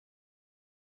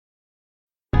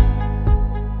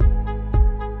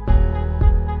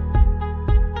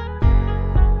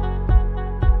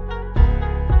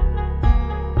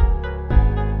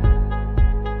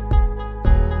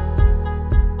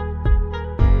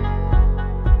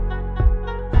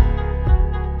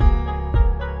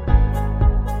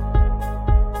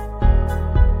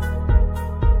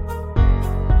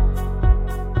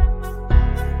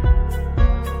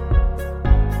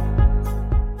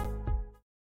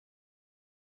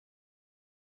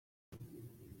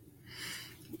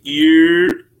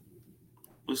Year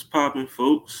was popping,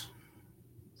 folks.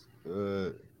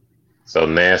 So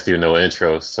nasty with no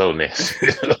intro. So nasty.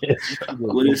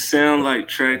 What it sound like?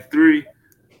 Track 3.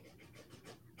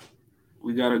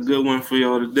 We got a good one for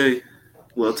y'all today.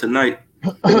 Well, tonight.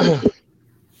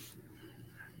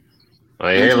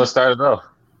 Hey, let's start it off.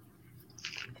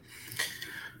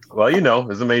 Well,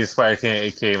 it's Amazing Spider-Man,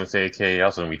 aka and say aka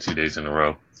also gonna be 2 days in a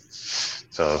row.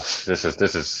 So this is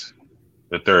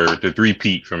the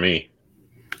three-peat for me.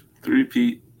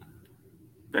 Three-peat.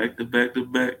 Back to back to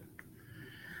back.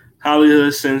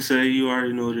 Hollywood Sensei, you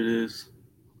already know what it is.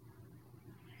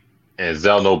 And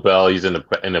Zell Nobel, he's in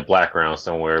the background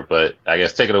somewhere, but I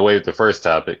guess take it away with the first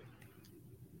topic.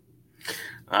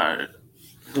 All right.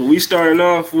 So we starting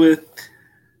off with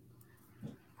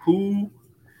who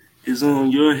is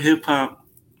on your Hip Hop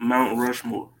Mount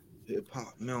Rushmore? Hip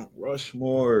Hop Mount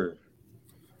Rushmore.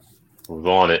 Who's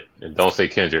on it? And don't say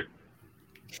Kendrick.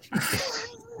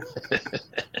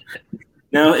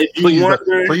 Now, if you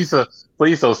wonder, please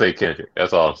don't say Kendrick.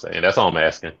 That's all I'm saying. That's all I'm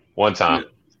asking. One time.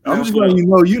 I'm just letting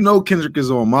you know Kendrick is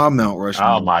on my Mount Rushmore.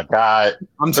 Oh my God.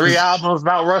 3 albums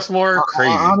Mount Rushmore?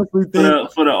 Crazy. I honestly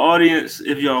think for the audience,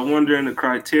 if y'all wondering, the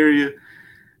criteria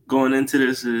going into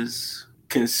this is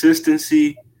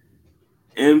consistency,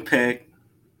 impact,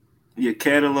 your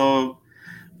catalog,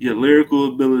 your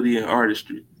lyrical ability, and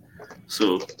artistry.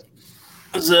 So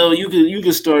you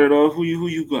can start it off. Who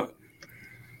you got?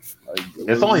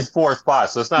 It's only 4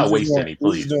 spots, so it's not waste any,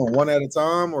 please. Doing one at a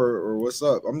time, or what's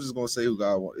up? I'm just gonna say who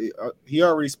got one. He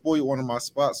already spoiled one of my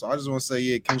spots, so I just want to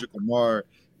say Kendrick Lamar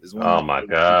is one. Oh my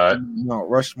God! Mount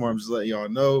Rushmore. I'm just letting y'all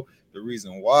know the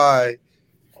reason why,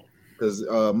 because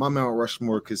my Mount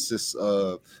Rushmore consists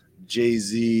of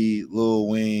Jay-Z, Lil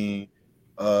Wayne,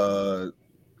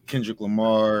 Kendrick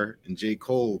Lamar, and J.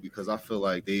 Cole, because I feel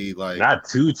like they not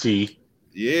Tucci.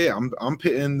 Yeah, I'm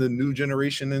pitting the new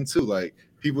generation in too, like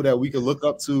people that we could look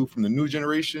up to from the new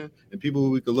generation and people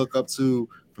we could look up to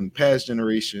from the past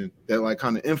generation that like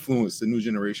kind of influence the new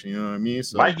generation. You know what I mean?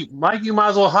 So Mike, you might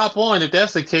as well hop on if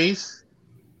that's the case.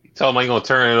 You tell him you're gonna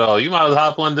turn it off. You might as well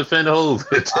hop on and defend the whole.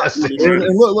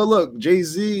 And look,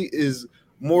 Jay-Z is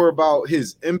more about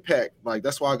his impact. Like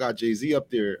that's why I got Jay-Z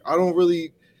up there. I don't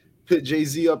really put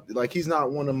Jay-Z up, like he's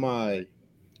not one of my,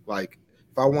 like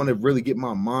if I want to really get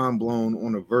my mind blown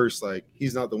on a verse, like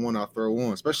he's not the one I throw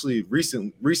on, especially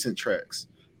recent tracks.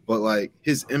 But like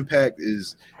his impact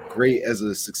is great as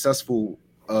a successful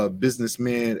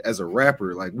businessman, as a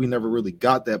rapper. Like we never really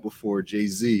got that before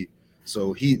Jay-Z.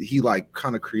 So he like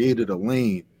kind of created a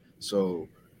lane. So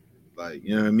like,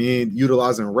 you know what I mean?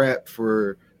 Utilizing rap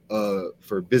for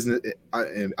business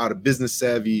and out of business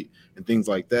savvy and things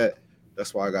like that.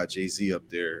 That's why I got Jay-Z up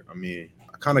there. I mean,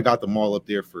 I kind of got them all up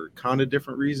there for kind of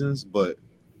different reasons, but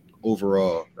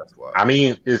overall, that's why. I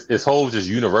mean, is Hov just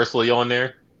universally on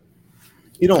there?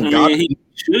 He don't he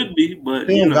should be, but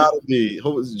he don't gotta be.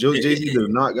 Jay-Z does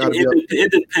not gotta be up there.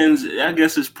 It depends. I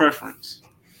guess it's preference.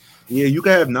 Yeah, you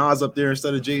can have Nas up there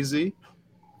instead of Jay-Z.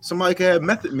 Somebody could have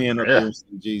Method Man up there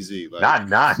instead of Jay-Z. Like,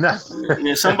 not.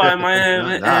 Yeah, somebody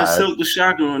might have Silk the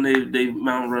Shocker on they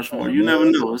Mount Rushmore. You never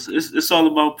know. It's all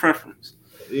about preference.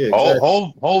 Yeah,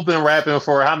 exactly. Hov been rapping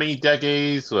for how many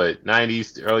decades? What,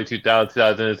 90s, early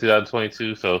 2000s,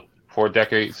 2022? So 4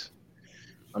 decades.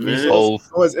 I mean, so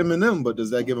is Eminem, but does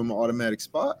that give him an automatic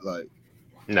spot? Like,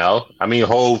 no. I mean,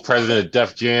 Hov, president of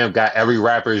Def Jam, got every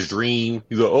rapper's dream.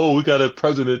 He's like, oh, we got a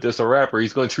president that's a rapper.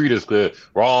 He's going to treat us good.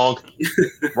 Wrong.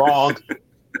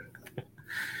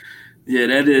 Yeah,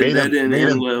 that didn't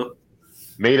end well.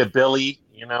 Made a Billy,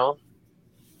 you know.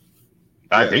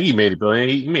 I think he made a billion.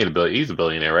 He made a billion. He's a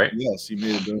billionaire, right? Yes, he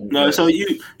made a billion. No, so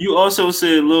you also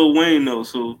said Lil Wayne though.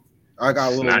 So I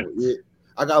got Lil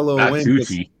Wayne.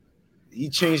 Tucci. He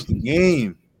changed the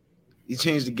game. He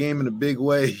changed the game in a big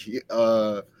way.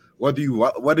 Whether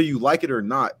you like it or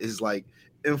not, his like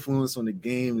influence on the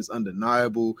game is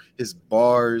undeniable. His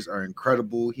bars are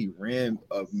incredible. He ran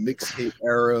a mixtape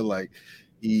era, like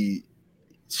he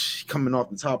coming off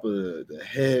the top of the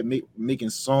head, making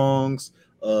songs,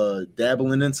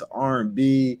 dabbling into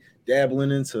R&B,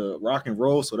 dabbling into rock and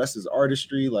roll. So that's his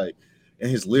artistry, like,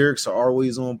 and his lyrics are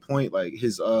always on point. Like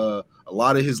his a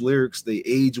lot of his lyrics, they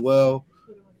age well.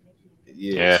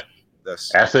 Yeah.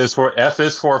 F is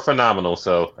for phenomenal,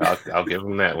 so I'll give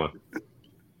him that one.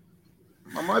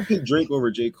 I might pick Drake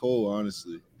over J. Cole,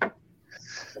 honestly.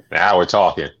 Now we're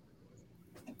talking.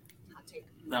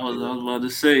 I was about to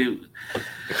say,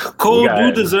 Cole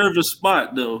do deserve a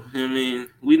spot, though. I mean,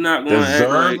 we're not going to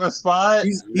deserve a spot.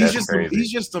 He's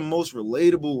just the most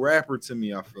relatable rapper to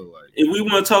me. I feel like if we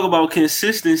want to talk about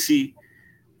consistency,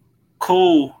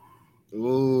 Cole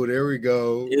Oh, there we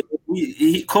go.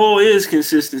 Cole is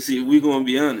consistency. If we're gonna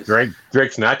be honest.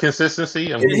 Drake's not consistency.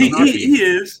 He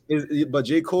is. But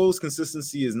J. Cole's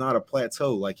consistency is not a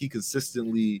plateau. Like he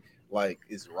consistently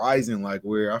is rising. Like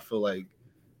where I feel like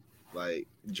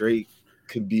Drake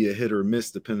could be a hit or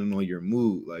miss depending on your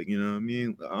mood. Like you know what I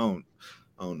mean? I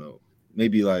don't know.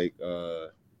 Maybe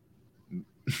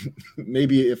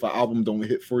maybe if an album don't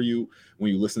hit for you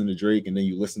when you listen to Drake and then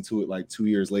you listen to it like 2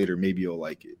 years later, maybe you'll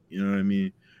like it. You know what I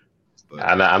mean? But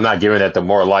I'm not giving that the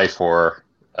more life for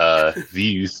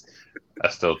views. I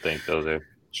still think those are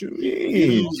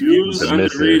views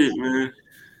underrated, man.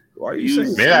 Why are you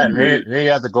saying? Maybe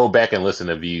I have to go back and listen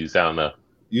to views. I don't know.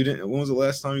 You didn't. When was the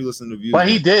last time you listened to views? But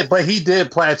he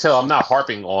did plateau. I'm not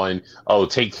harping on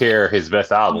Take Care, his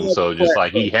best album. So just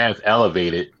like he has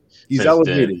elevated. He's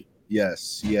elevated. Then.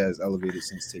 Yes, he has elevated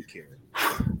since Take Care.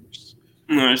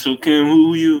 All right, so Kim,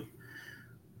 who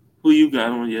you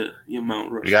got on your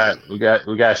Mount Rushmore?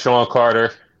 We got Sean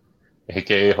Carter,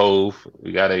 aka Hove.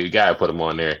 We gotta put him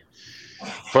on there.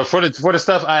 For the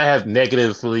stuff I have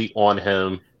negatively on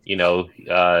him, you know,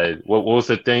 what was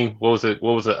the thing? What was it?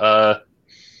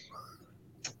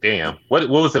 Damn. What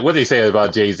was it? What did they say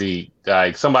about Jay-Z?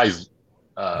 Like somebody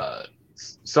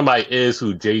is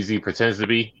who Jay-Z pretends to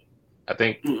be. I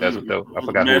think that's what I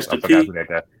forgot who that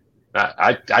guy.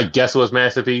 I guess it was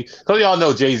Master P. Because y'all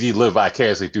know Jay-Z lived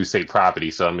vicariously through state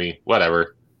property. So I mean,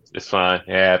 whatever. It's fine.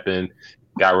 It happened.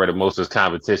 Got rid of most of his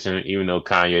competition, even though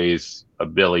Kanye is a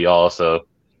Billy also.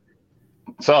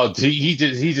 So he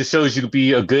just shows you to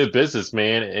be a good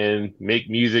businessman and make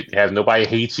music, have nobody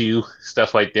hate you,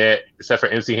 stuff like that, except for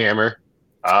MC Hammer.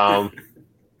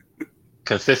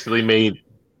 Consistently made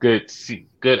good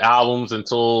albums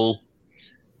until,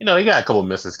 you know, he got a couple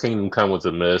misses. Kingdom Come was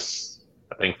a miss.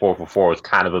 I think 4 for 4 was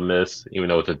kind of a miss, even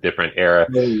though it's a different era.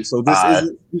 So this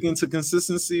isn't speaking to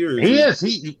consistency, or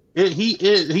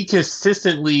he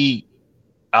consistently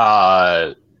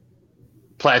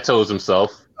plateaus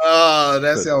himself. Oh,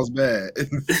 that sounds bad.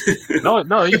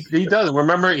 No, he doesn't.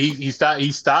 Remember, he stopped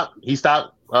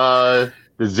the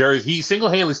Jersey. He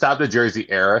single-handedly stopped the Jersey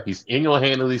era. He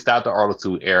single-handedly stopped the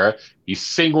Auto-Tune era. He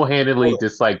single-handedly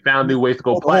just found new ways to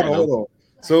go platinum. Hold on.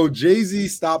 So Jay-Z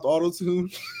stopped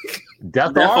Auto-Tune?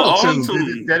 That's the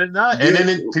Auto-Tune. Did it not? And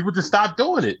then people just stopped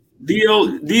doing it.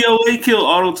 DOA killed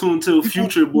Auto-Tune till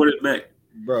Future brought it back.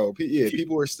 Bro,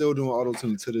 people are still doing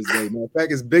Auto-Tune to this day. Matter of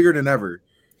fact, it's bigger than ever.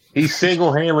 He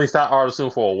single-handedly stopped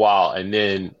Auto-Tune for a while, and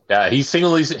then he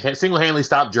single-handedly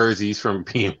stopped jerseys from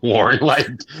being worn. Like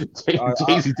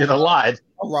Jay-Z did a lot.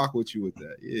 I'll rock with you with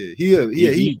that. Yeah,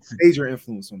 he major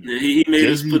influence on me. Yeah, he made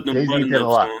us put them buttons up.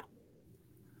 On.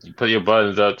 You put your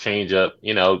buttons up, change up.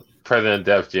 You know, President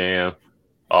Def Jam,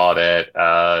 all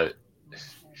that.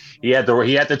 He had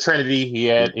the Trinity. He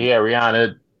had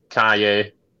Rihanna,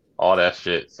 Kanye, all that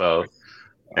shit. So.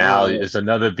 Now it's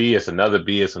another B. Got the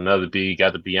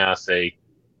Beyonce,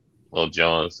 Lil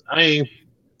Jones. I mean,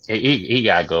 he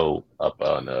gotta go up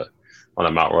on the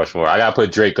Mount Rushmore. I gotta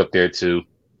put Drake up there too.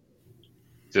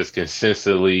 Just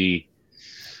consistently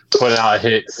putting out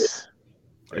hits,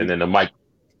 and then the mic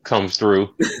comes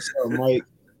through. So Mike,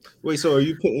 wait. So are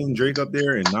you putting Drake up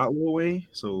there and not Lil Wayne?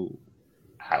 So,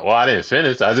 well, I didn't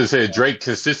finish. I just said Drake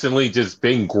consistently just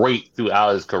been great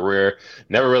throughout his career.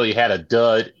 Never really had a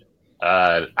dud.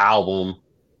 Album,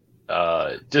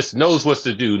 just knows what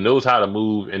to do, knows how to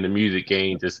move in the music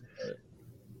game. Just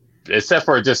except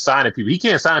for just signing people, he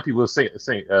can't sign people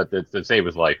to save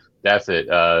his life. That's it.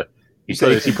 He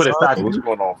put his stock. What's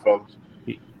going on, fellas?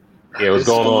 What's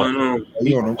going on?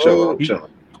 You on the road?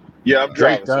 Chilling. Yeah, I'm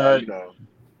Drake. driving, so, you know.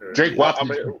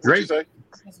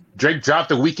 Drake dropped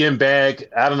the Weekend bag.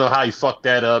 I don't know how he fucked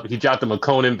that up. He dropped the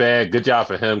McConan bag. Good job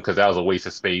for him, because that was a waste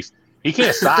of space. He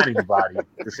can't sign anybody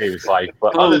to save his life.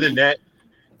 But other than that,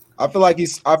 I feel like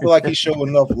he's showing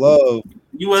enough love.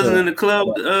 You wasn't in the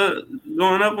club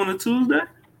going up on a Tuesday?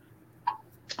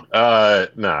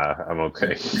 Nah, I'm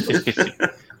okay.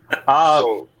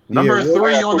 Number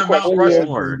 3 on the Mount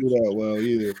Rushmore. Do that well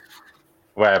either.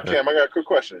 What happened? Cam, I got a quick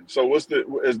question. So is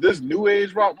this new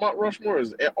age Mount Rushmore, or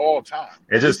is it all time?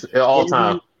 It's just all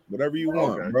time. Whatever you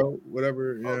want, bro.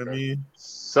 Whatever, you know what I mean?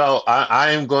 So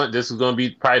I am going. This is going to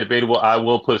be probably debatable. I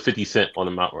will put 50 Cent on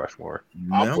the Mount Rushmore.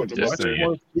 I'll put the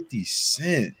Rushmore 50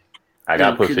 Cent. I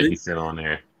got to put 50 Cent on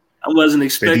there. I wasn't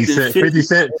expecting 50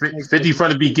 Cent. 50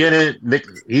 from the beginning.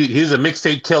 He's a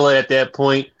mixtape killer at that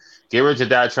point. Get Rich or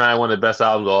Die Trying, one of the best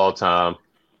albums of all time.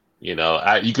 You know,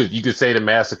 you could say the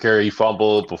Massacre. He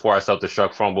fumbled before I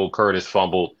Self-Destruct. Fumbled. Curtis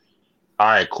fumbled. All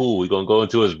right, cool. We're gonna go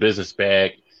into his business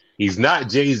bag. He's not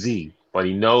Jay-Z, but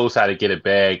he knows how to get it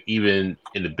back, even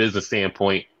in the business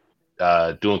standpoint.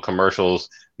 doing commercials.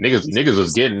 Niggas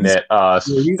was getting that.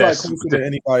 He's like closer than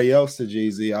anybody else to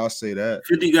Jay-Z. I'll say that.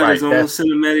 50 got his own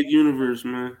cinematic universe,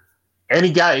 man. And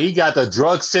he got the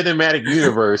drug cinematic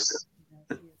universe.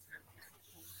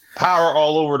 Power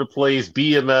all over the place.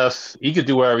 BMF. He could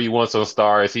do whatever he wants on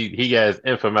Stars. He has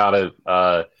infinite amount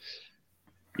of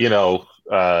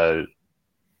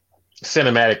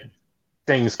cinematic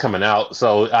things coming out.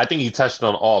 So I think he touched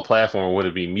on all platforms, whether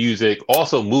it be music,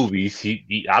 also movies.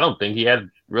 I don't think he had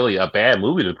really a bad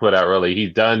movie to put out. Really,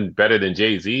 he's done better than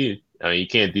Jay-Z. I mean, you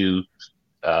can't do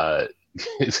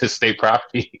state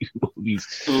property movies.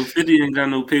 So 50 ain't got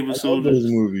no Paper Soldiers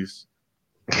movies.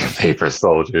 Paper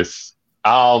Soldiers.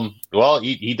 Well,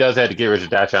 he does have to get Rich or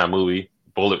Die Trying movie.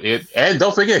 And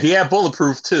don't forget, he had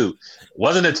Bulletproof too.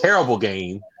 Wasn't a terrible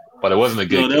game, but it wasn't a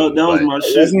good game. That was my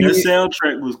shit. That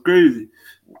soundtrack was crazy.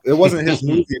 It wasn't his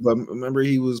movie, but remember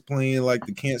he was playing like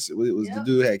the cancer. It was the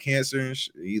dude had cancer and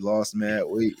he lost mad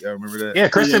weight. I remember that. Yeah,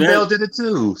 Christian Bale did it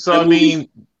too. So I mean,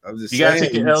 you gotta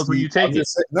take your L's when you take it.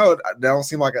 No, that don't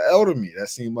seem like an L to me. That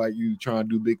seemed like you trying to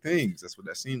do big things. That's what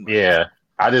that seemed like. Yeah,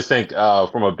 I just think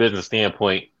from a business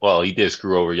standpoint, well, he did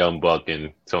screw over Young Buck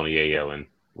and Tony Ayo and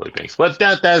Lloyd Banks, but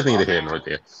that's neither here nor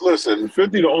there. Listen,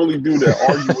 50 the only dude that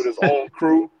argue with his own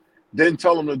crew. Then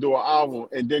tell him to do an album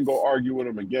and then go argue with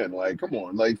him again. Like, come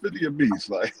on, like 50 a beast.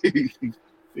 Like, he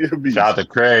a beast. Shout out to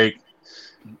Craig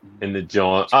in the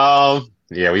joint.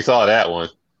 Yeah, we saw that one.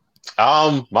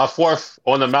 My fourth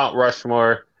on the Mount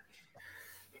Rushmore.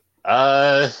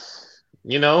 I'm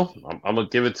gonna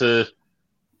give it to.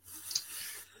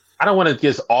 I don't want to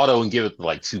get Auto and give it to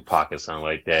like Tupac or something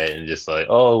like that, and just like,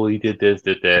 oh, he did this,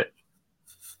 did that.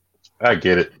 I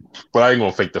get it, but I ain't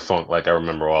gonna fake the funk like I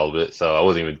remember all of it, so I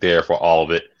wasn't even there for all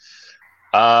of it.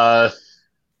 I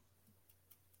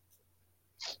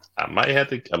might have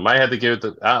to give it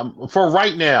to for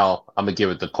right now. I'm gonna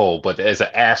give it to Cole, but there's an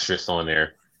asterisk on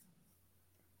there,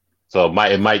 so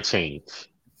it might change.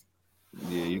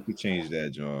 Yeah, you could change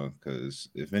that, John. Because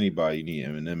if anybody, you need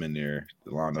Eminem in there.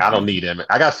 The lineup. I don't need Eminem.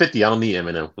 I got 50. I don't need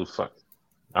Eminem. Who the fuck?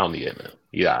 I don't need Eminem.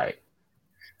 Yeah, all right.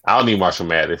 I don't need Marshall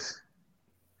Mathers.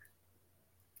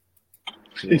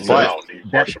 That's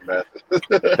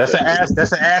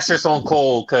an asterisk on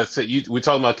Cole because we're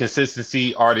talking about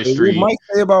consistency, artistry. What Mike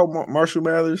say about Marshall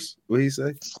Mathers? What he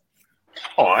say?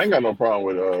 Oh, I ain't got no problem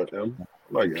with him. I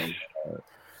like him. I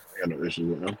got no issue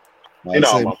with him. My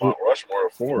Mount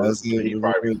Rushmore 4. He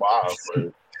probably 5,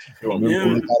 but him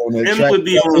would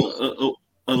be on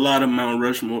a lot of Mount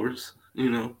Rushmores. You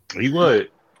know, he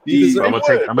would. I'm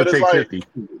gonna take 50.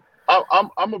 I'm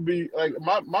gonna be like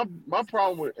my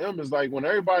problem with him is like when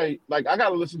everybody like I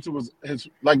gotta listen to his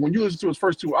like when you listen to his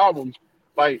first 2 albums,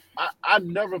 like I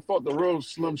never thought the real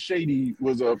Slim Shady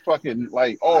was a fucking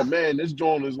like, oh man, this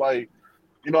joint is like,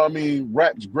 you know what I mean,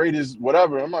 rap's greatest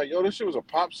whatever. I'm like, yo, this shit was a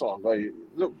pop song. Like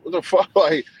what the fuck?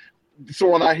 Like, so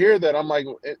when I hear that, I'm like,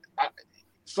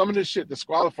 some of this shit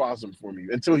disqualifies him for me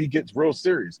until he gets real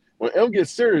serious. When M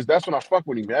gets serious, that's when I fuck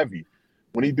with him heavy.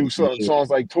 When he do songs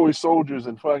like Toy Soldiers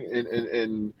and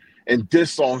and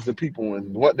diss songs to people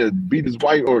and what to beat his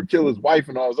wife or kill his wife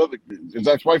and all his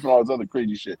ex-wife and all his other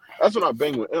crazy shit. That's when I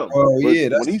bang with him. Oh but yeah,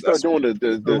 when he started doing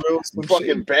the fucking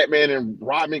shit. Batman and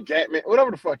Robin, Catman,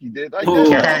 whatever the fuck he did. Like,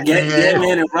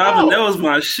 Catman and Robin, that was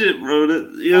my shit, bro.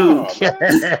 That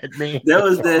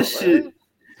was that shit.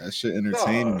 That shit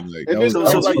entertaining. Like,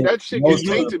 that shit gets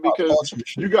tainted because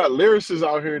you got lyricists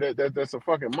out here that's a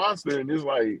fucking monster, and it's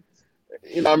like,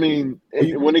 you know what I mean?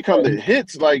 When it comes to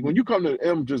hits, like when you come to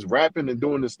M just rapping and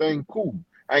doing this thing, cool.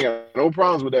 I ain't got no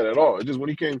problems with that at all. It's just when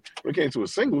it came to a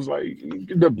singles, like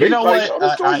the beat, you know like,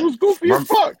 what? was goofy as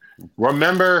fuck.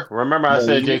 Remember I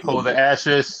said J. Cole the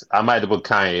ashes. I might have put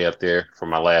Kanye up there for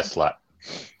my last slot.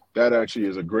 That actually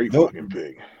is a great fucking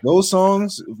pick. Those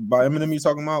songs by Eminem you're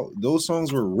talking about, those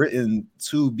songs were written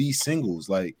to be singles,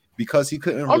 like because he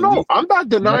couldn't. Oh no, I'm not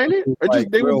denying it.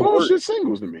 They were bullshit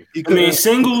singles to me. I mean,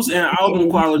 singles and album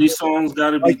quality songs got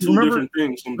to be two different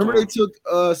things. Sometimes. Remember they took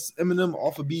Eminem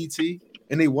off of BET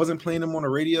and they wasn't playing him on the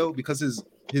radio because his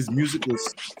music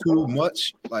was too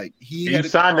much. Like he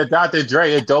signed to Dr.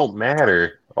 Dre. It don't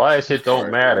matter. All that shit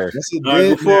don't matter.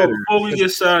 Before we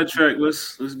get sidetracked,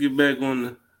 let's get back on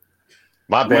the.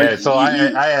 My bad. So I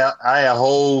had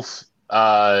Hov,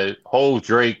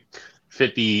 Drake,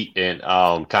 50, and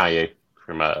Kanye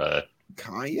for my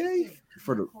Kanye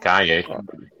for the Kanye.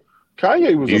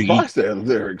 Kanye was a bystander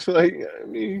lyrics. Like I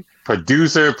mean,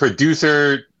 producer,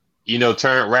 turned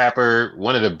rapper.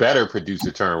 One of the better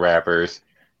producer turned rappers.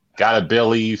 Got a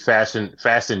Billy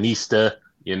fashionista.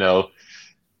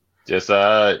 Just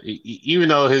even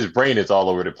though his brain is all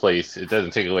over the place, it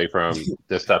doesn't take away from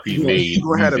the stuff he's He made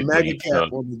gonna have a musically. maggot cap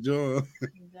So on the jaw.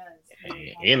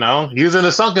 he was in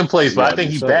a sunken place, He but I gotta think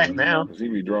do he's back something now. 'cause he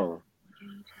be drawing.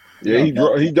 Yeah,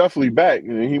 he definitely back,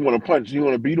 and he want to punch. He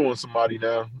want to beat on somebody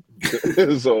now.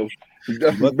 So he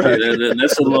definitely But Yeah, back.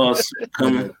 that's a loss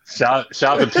coming. Shout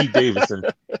out to Pete Davidson.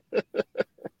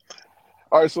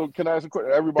 All right, so can I ask a question?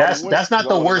 Everybody went That's 'cause not I the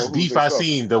want to know worst who's beef their I've stuff.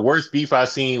 seen. The worst beef I've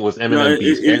seen was No, Eminem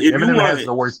beef. if you Eminem want, has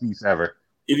the worst beefs ever.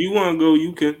 if you want to go,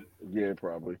 you can. Yeah,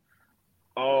 probably.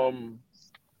 Mine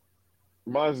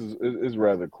is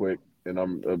rather quick, and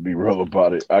I'll be real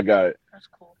about it. I got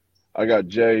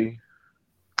Jay.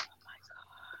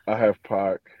 I have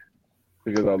Pac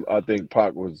because I think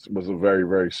Pac was a very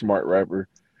very smart rapper.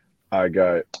 I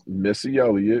got Missy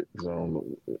Elliott, and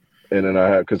then I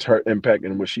have because her impact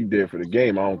and what she did for the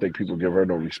game. I don't think people give her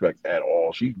no respect at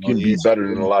all. She Oh, can yeah, be better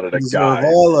than a lot of she the deserve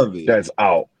guys all of it. that's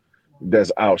out.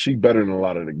 That's out. She's better than a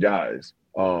lot of the guys.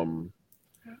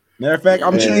 Matter of fact,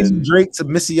 I'm changing And Drake to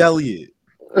Missy Elliott.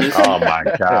 Oh my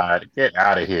God, get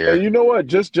out of And here! you know what?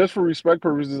 Just for respect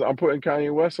purposes, I'm putting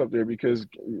Kanye West up there because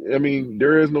I mean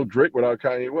there is no Drake without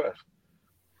Kanye West.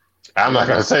 I'm not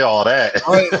gonna say all that.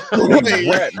 They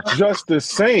rap just the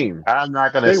same. I'm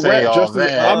not gonna They say rap all just the.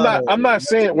 that. I'm not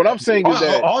saying. What I'm saying is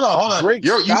that Hold on. Drake's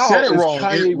You said style it is wrong.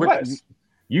 Kanye West.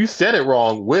 You said it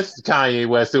wrong with Kanye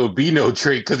West. There would be no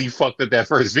Drake because he fucked up that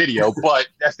first video. But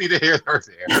that's neither here nor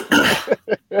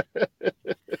there.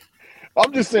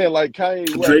 I'm just saying, like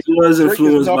Kanye West. Drake was Drake is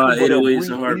influenced by nothing but a 808s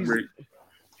and brief. Heartbreak.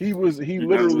 He I'm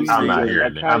literally not was a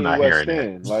hearing it. I'm Kanye not West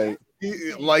hearing that. stan. Like,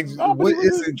 Like, no, but what he was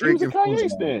isn't he Drake was a Kanye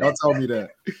influenced by? stan. Y'all tell me that.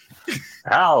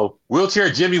 How Wheelchair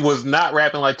Jimmy was not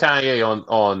rapping like Kanye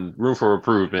on Room for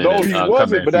Improvement. No, and, he Come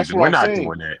wasn't. In But that's Season. what We're I'm not saying.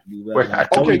 doing that. We're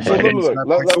not Okay, doing so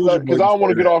that. look, because I don't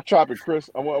want to get off topic, Chris.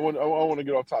 I want to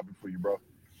get off topic for you, bro.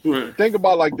 Right. Think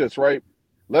about it like this, right?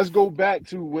 Let's go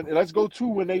to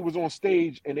when they was on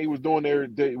stage and they was doing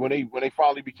when they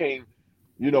finally became,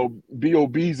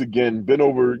 BOBs again, been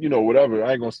over, whatever.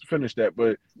 I ain't gonna finish that,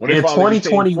 but when they In finally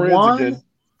became friends 2021, again,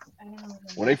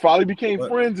 when they finally became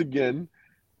friends again,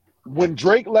 when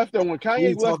Drake left and when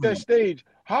Kanye left that stage,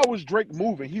 how was Drake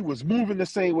moving? He was moving the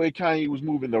same way Kanye was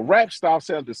moving. The rap style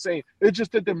sounded the same. It's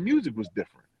just that the music was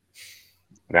different.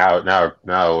 now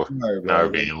we're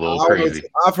being a little crazy.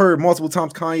 I've heard multiple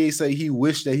times Kanye say he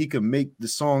wished that he could make the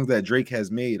songs that Drake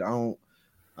has made. I'm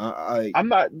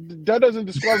not. That doesn't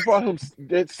disqualify him.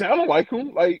 It sounded like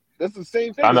him. Like that's the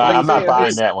same thing. I'm not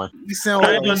buying that one. He sound I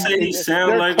like ain't gonna say he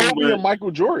sound like him, Kobe and but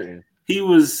Michael Jordan. he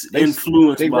was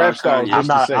influenced they by rap styles Kanye. just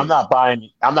the same.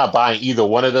 I'm not buying either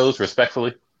one of those,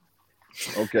 respectfully.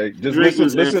 Okay, just Drake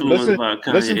was listen by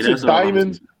Kanye. listen to That's all I'm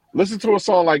Diamonds. saying. Listen to a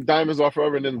song like Diamonds Are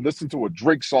Forever, and then listen to a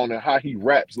Drake song and how he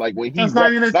raps. Like when he not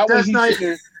when he's sitting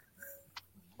there.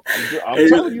 I'm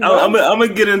telling you, I'm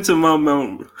gonna get into my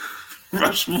Mount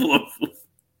Rushmore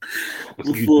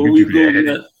before we go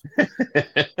left.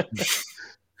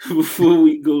 Before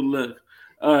we go left.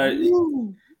 All right.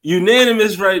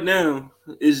 Unanimous right now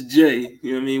is Jay.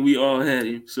 You know what I mean? We all had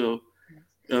him. So,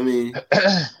 I mean,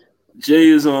 Jay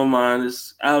is on mine.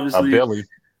 It's obviously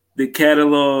the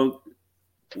catalog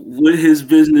with his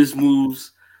business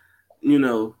moves,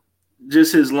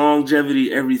 just his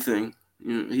longevity, everything.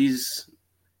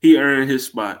 He earned his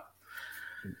spot.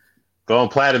 Going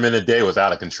platinum in a day was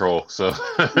out of control. So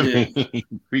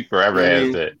he forever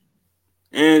has that.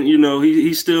 And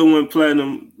he still went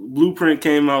platinum. Blueprint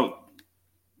came out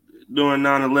during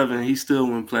 9/11. He still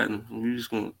went platinum. We're just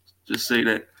gonna say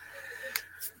that.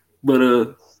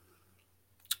 But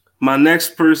my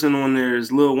next person on there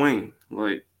is Lil Wayne.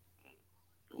 Like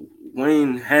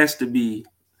Wayne has to be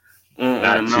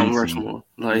on Mount Rushmore.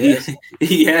 Like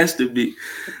he has to be.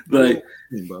 Like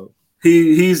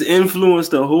he's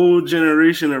influenced a whole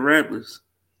generation of rappers.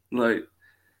 Like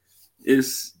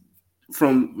it's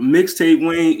from mixtape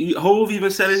Wayne. Hove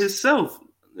even said it himself.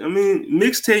 I mean,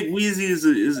 mixtape Weezy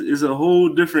is a whole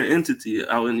different entity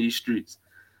out in these streets.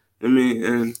 I mean,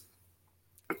 and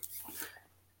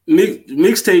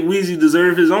mixtape Weezy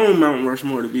deserve his own Mount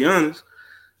Rushmore, to be honest.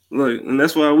 Like, and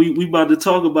that's why we about to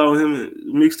talk about him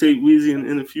and mixtape Weezy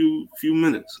in a few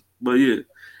minutes. But yeah,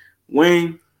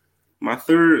 Wayne, my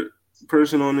third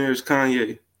person on there is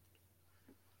Kanye.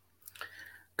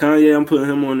 Kanye, I'm putting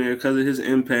him on there because of his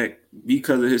impact,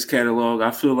 because of his catalog.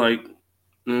 I feel like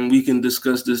we can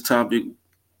discuss this topic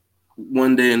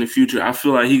one day in the future. I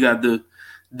feel like he got the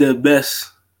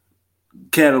best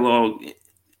catalog,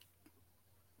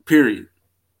 period.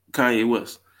 Kanye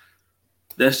West.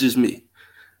 That's just me.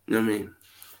 You know what I mean?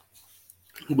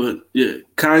 But yeah,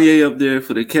 Kanye up there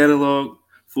for the catalog,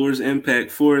 for his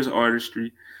impact, for his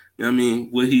artistry. I mean,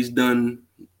 what he's done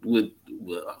with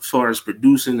as far as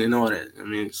producing and all that. I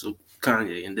mean, so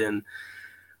Kanye, and then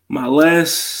my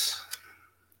last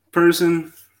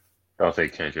person. I'll say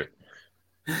Kendrick.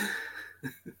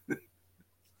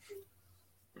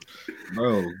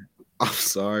 Bro, I'm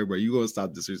sorry, bro. You gonna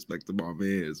stop disrespecting my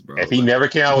man's, bro. If he never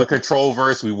came out with Control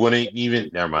verse, we wouldn't even.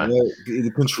 Never mind.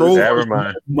 The Control. Never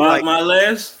mind. My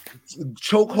last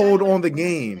chokehold on the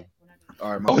game.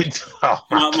 All right,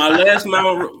 my last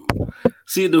Mount.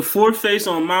 See, the fourth face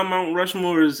on my Mount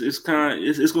Rushmore is kind.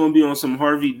 It's going to be on some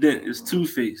Harvey Dent. It's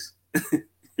Two-Face.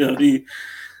 You know,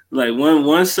 like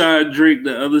one side Drake,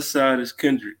 the other side is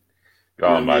Kendrick.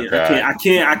 Oh my God!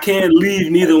 I can't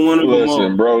leave neither one of them.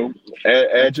 Listen, bro,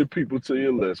 add your people to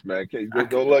your list, man.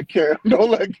 Don't let Cam.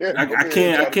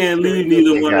 I can't leave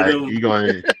neither one of them. He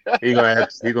gonna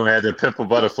have the pimple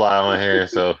butterfly on here.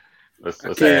 So I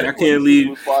can't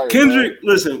leave Kendrick.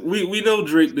 Listen, we know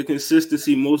Drake, the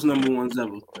consistency, most number ones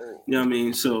ever. You know what I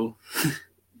mean? So,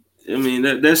 I mean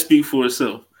that speaks for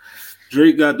itself.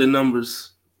 Drake got the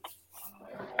numbers.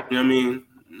 You know what I mean?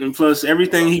 And plus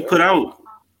everything he put out.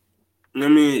 I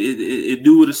mean, it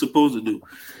do what it's supposed to do.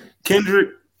 Kendrick,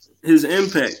 his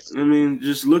impact. I mean,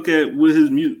 just look at what his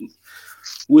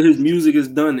music has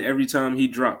done every time he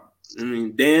dropped. I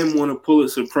mean, Damn won a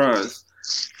Pulitzer Prize.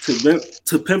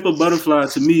 To Pimp a Butterfly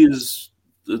to me is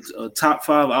a top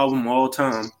 5 album all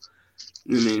time.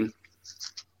 I mean,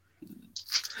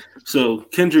 so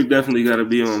Kendrick definitely got to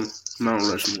be on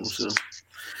Mount Rushmore. So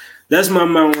that's my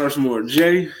Mount Rushmore.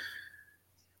 Jay,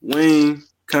 Wayne,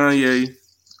 Kanye,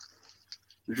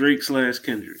 Drake /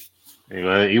 Kendrick.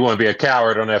 You want to be a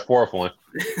coward on that fourth one?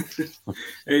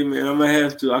 Hey man, I'm gonna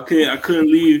have to. I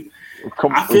couldn't leave.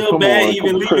 I feel bad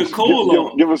even leaving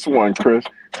Cole on. Give us one, Chris.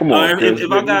 Come on, Chris. If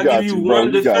I gotta give you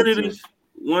one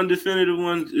definitive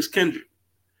one is Kendrick.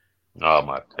 Oh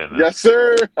my goodness! Yes,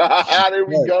 sir. There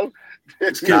we go.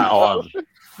 Not Aubrey.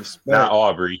 Not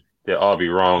Aubrey. They'll all be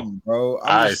wrong, bro.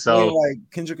 I'm saying, like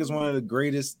Kendrick is one of the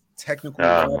greatest technical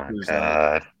rappers. My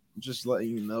God. Just letting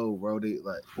you know, bro. They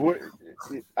like.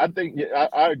 I think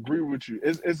I agree with you.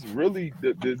 It's really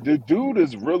the dude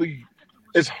is really.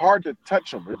 It's hard to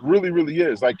touch him. It really, really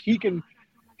is. Like he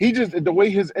just the way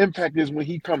his impact is when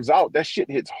he comes out, that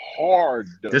shit hits hard.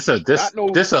 This imaginary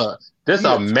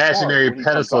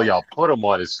pedestal y'all put him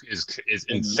on is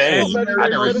insane. I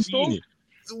never seen it.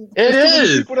 It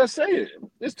is. People that say it.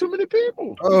 There's too many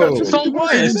people. Oh, so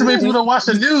what? There's too many people that watch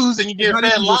the news and you get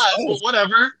bad live. Well,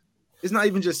 whatever. It's not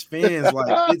even just fans.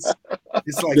 Like it's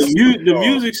like the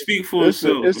music speak for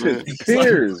itself. It's his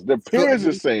peers. The peers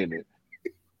are saying it.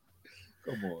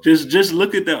 Come on. Just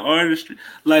look at the artistry.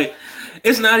 Like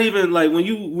it's not even like when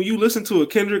you listen to a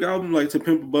Kendrick album like To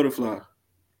Pimp a Butterfly.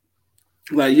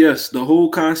 Like yes, the whole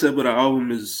concept of the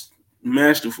album is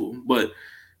masterful, but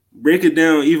break it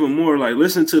down even more. Like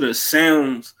listen to the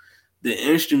sounds, the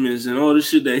instruments, and all the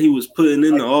shit that he was putting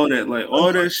into all that. Like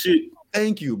all that shit.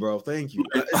 Thank you, bro. Thank you.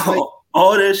 Like,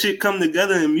 all that shit come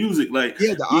together in music. Like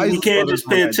we can't just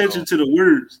pay attention to the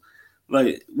words.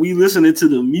 Like we listening to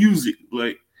the music.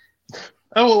 Like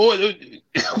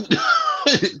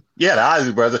yeah, the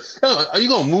Isley brothers. Are you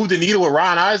gonna move the needle with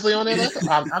Ron Isley on it?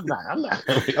 I'm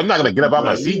not gonna get up out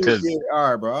my seat because.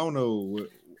 All right, bro. I don't know.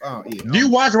 Do you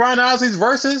watch Ron Isley's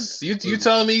verses? You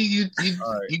telling me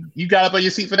you got up on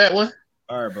your seat for that one?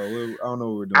 All right, bro. I don't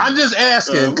know what we're doing. I'm just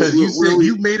asking because you said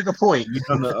you made it a point. We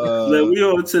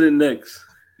on to the next.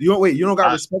 You don't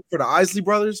got respect for the Isley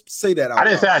brothers? Say that out I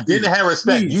didn't say I didn't have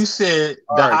respect. Please. You said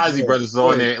the Isley brothers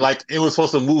on there like it was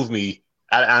supposed to move me.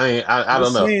 I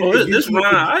don't know. Oh, this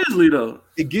Ron Isley though.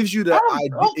 It gives you the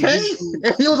idea. Okay,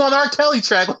 he was on R. Kelly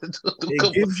track.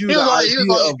 It gives you the idea of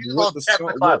what it's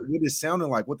sounding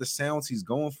like, what the sounds he's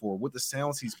going for, what the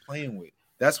sounds he's playing with.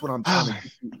 That's what I'm trying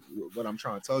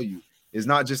to tell you. It's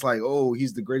not just like, oh,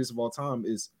 he's the greatest of all time.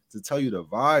 It's to tell you the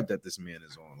vibe that this man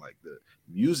is on. Like the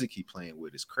music he playing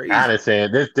with is crazy. I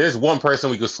understand. There's one person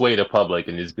we could sway the public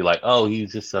and just be like, oh,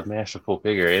 he's just a masterful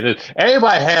figure. And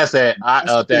everybody has that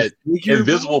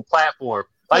invisible platform.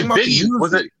 Like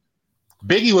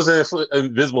Biggie was an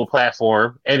invisible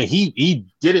platform, and he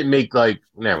didn't make like.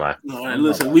 Never mind. All right,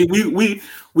 listen, we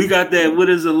got that. What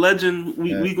is a legend?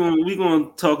 We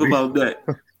gonna talk about that.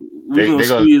 We're gonna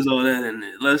squeeze all that in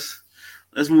there.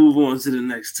 Let's move on to the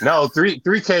next time. No,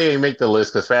 3K ain't make the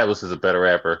list because Fabulous is a better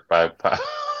rapper by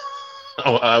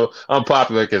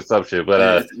unpopular consumption.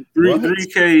 But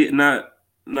 3K not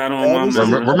on my list.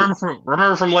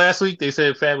 Remember from last week they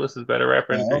said Fabulous is a better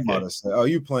rapper than 3K. I'm about to say, oh,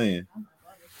 you playing?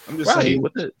 I'm just right. saying.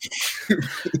 What the?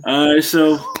 All right,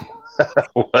 so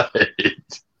what?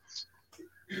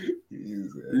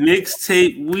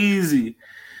 Mixtape Wheezy.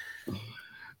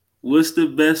 What's the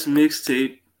best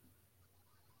mixtape?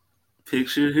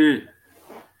 Picture here.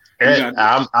 You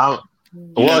got,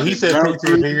 Well, he the said Drought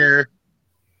picture 3, here.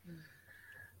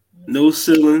 No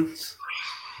Ceilings,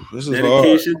 This is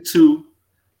Dedication 2,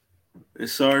 and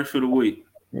Sorry for the Wait.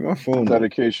 hard. My phone.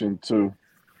 Dedication to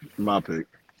my pick.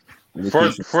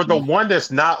 For the one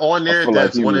that's not on I there, feel like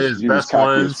that's one of his he was best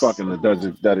cocky as ones. fucking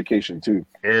the dedication too.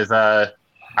 Is I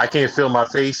Can't Feel My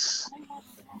Face.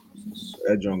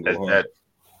 That jungle hard.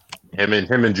 Him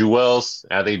and Jewels.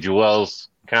 I think Jewels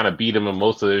kind of beat him in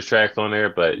most of his tracks on there,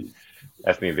 but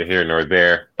that's neither here nor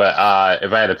there. But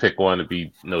if I had to pick one, it'd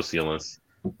be No Ceilings.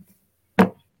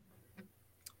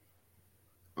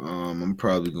 I'm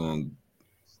probably going.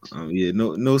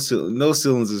 No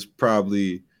ceilings is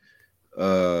probably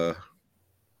as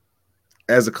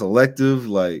a collective,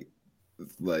 like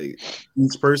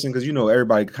each person, because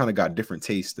everybody kind of got different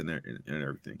tastes and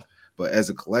everything. But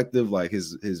as a collective, like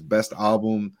his best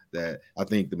album that I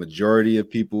think the majority of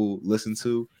people listen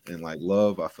to and like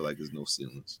love, I feel like is No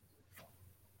Ceilings.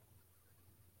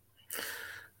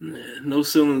 No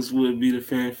Ceilings would be the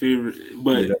fan favorite,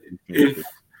 but if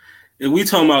we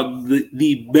talking about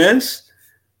the best,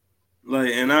 like,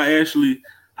 and I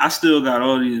still got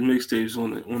all these mixtapes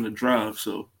on the drive,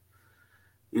 so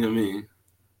you know what I mean.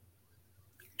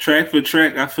 Track for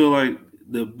track, I feel like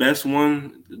the best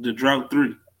one, the Drought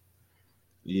 3.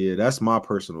 Yeah, that's my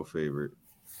personal favorite.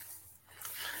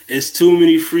 It's too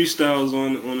many freestyles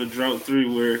on the Drought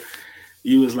 3 where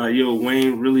you was like, yo,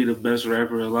 Wayne really the best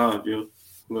rapper alive, yo.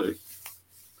 Like,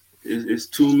 it's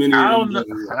too many. I don't know.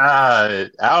 I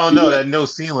don't know. That No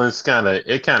Ceilings kind of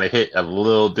hit a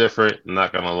little different. I'm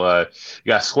not gonna lie. You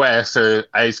got Swag Sir,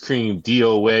 Ice Cream,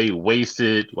 DOA,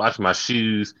 Wasted, Watch My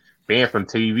Shoes, Banned from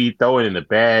TV, Throw It in the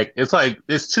Bag. It's like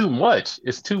it's too much.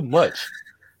 It's too much.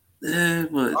 Yeah,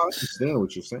 but I understand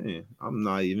what you're saying. I'm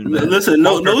not even. Listen,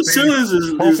 No Ceilings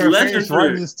is legendary.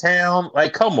 Run this town.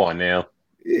 Like, come on now.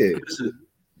 Yeah,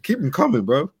 keep them coming,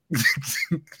 bro.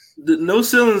 The No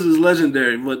Ceilings is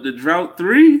legendary, but the Drought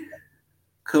 3,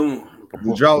 come on.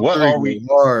 The Drought 3 are we?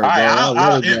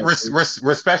 Hard,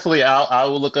 Respectfully, I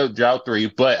will look up Drought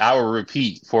 3, but I will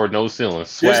repeat for No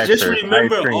Ceilings. Just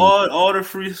remember all the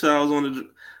freestyles on the.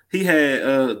 He had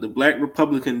the Black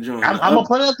Republican joint. I'm gonna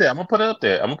put it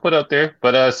up there.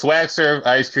 But Swag Serve,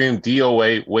 Ice Cream,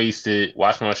 DOA, Wasted,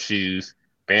 Wash My Shoes,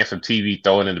 Banned from TV,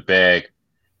 Throw It in the Bag.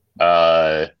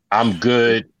 I'm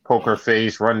Good, Poker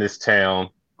Face, Run This Town.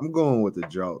 I'm going with the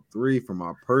Drought 3 for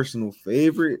my personal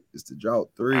favorite. It's the Drought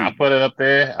 3. I'll put it up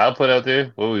there. What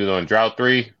are we doing? Drought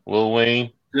 3, Lil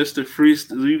Wayne. Just the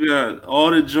freestyle. You got all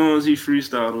the joints he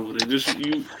freestyled over there. Just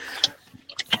you.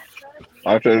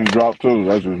 I said Drought 2.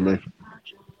 That's just me.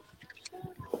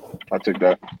 I take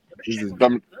that.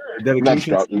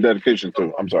 Dedication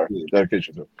 2. I'm sorry.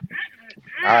 Dedication 2. All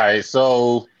right,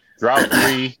 so Drought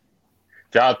 3.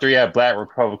 Drought 3 had Black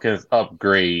Republicans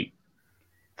Upgrade.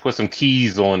 Put some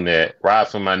keys on that. Ride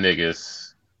for my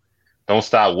niggas. Don't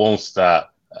Stop, Won't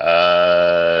Stop.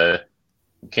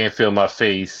 Can't Feel My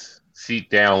Face.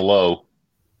 Seat Down Low.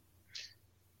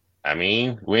 I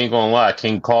mean, we ain't gonna lie.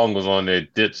 King Kong was on there.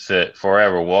 Dipset,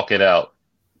 Forever, Walk It Out.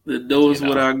 Those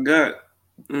what I got.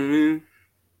 Mm-hmm.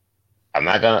 I'm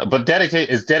not gonna. But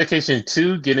Dedication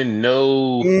 2 getting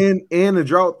no. And the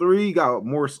Drought 3 got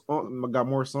more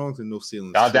songs than No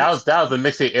Ceilings. That was the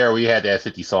mixtape era. We had that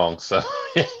 50 songs. So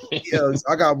yeah,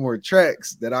 I got more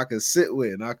tracks that I could sit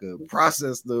with and I could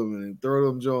process them and throw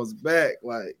them Jones back.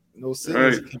 Like No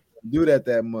Ceilings can't do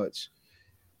that much.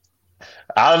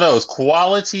 I don't know. It's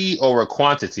quality over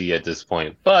quantity at this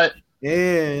point, but.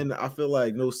 And I feel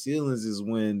like No Ceilings is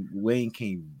when Wayne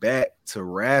came back to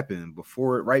rapping.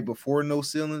 Right before No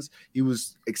Ceilings, he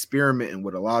was experimenting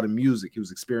with a lot of music. He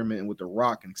was experimenting with the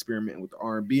rock and experimenting with the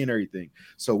R&B and everything.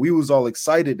 So we was all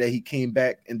excited that he came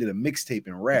back and did a mixtape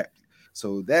and rapped.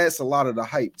 So that's a lot of the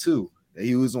hype too. That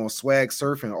he was on Swag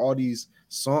Surf and all these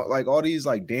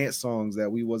dance songs that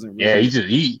we wasn't really.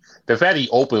 Yeah, the fact he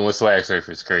opened with Swag Surf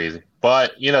is crazy.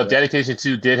 But Dedication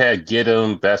 2 did have Get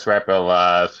 'Em, Best Rapper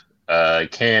Alive.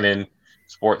 Cannon,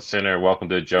 Sports Center, Welcome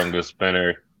to the Jungle,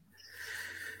 Spinner,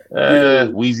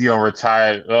 Wheezy on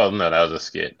Retired. Oh no, that was a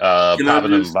skit.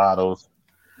 Popping them bottles.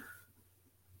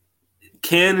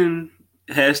 Cannon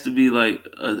has to be like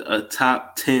a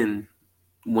top 10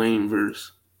 Wayne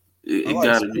verse. It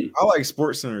gotta be. I like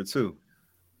Sports Center too.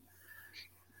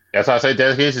 That's why I say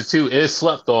Dedication 2 is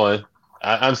slept on.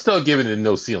 I'm still giving it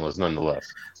No Ceilings nonetheless.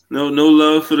 No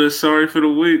love for the Sorry for the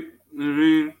Wait. I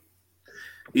mean.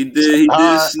 He did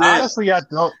snap. Honestly, I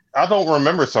don't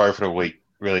remember Sorry for the Wait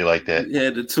really like that. He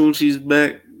had the Tunchi's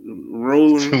back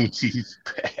rolling. Tunchi's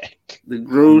back. The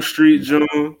Grove Street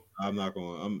John. I'm not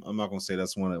gonna say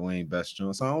that's one of Wayne's best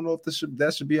joints. I don't know if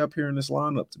that should be up here in this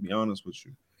lineup. To be honest with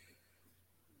you.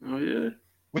 Oh yeah.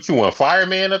 What you want,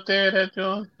 Fireman up there? That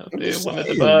John up I'm there? just One of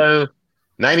saying. the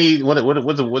 90. What's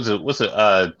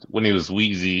it? When he was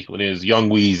Wheezy, when he was young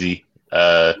Wheezy.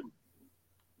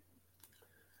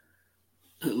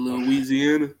 Little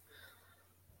Louisiana.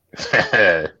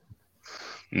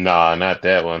 Nah, not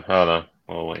that one. Hold on.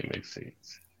 Oh wait, makes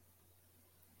sense.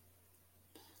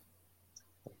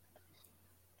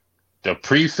 The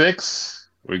prefix.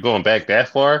 We're going back that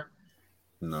far.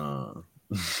 Nah,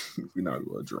 we're not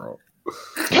gonna draw.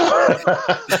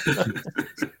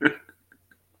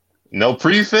 No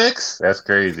prefix? That's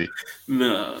crazy.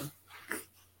 Nah.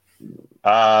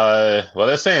 Well,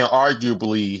 they're saying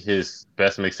arguably his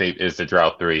best mixtape is the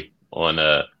Drought 3 on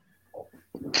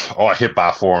all hip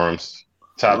hop forums.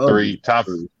 Top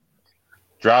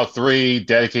Drought 3,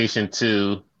 Dedication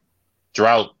 2,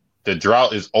 Drought. The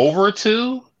Drought is over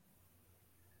 2,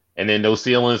 and then No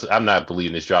Ceilings. I'm not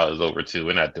believing this Drought is over 2.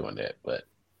 We're not doing that, but.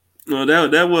 No,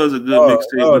 that was a good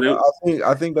mixtape. But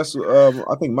I think that's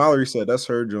I think Mallory said that's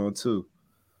her joint too.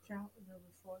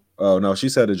 Oh no, she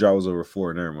said the drought was over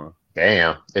 4. Never mind.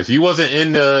 Damn! If you wasn't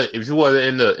in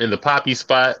the poppy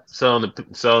spot selling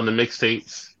the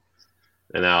mixtapes,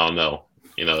 then I don't know.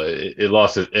 You know, it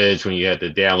lost its edge when you had to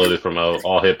download it from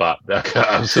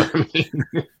allhiphop.com. So I mean,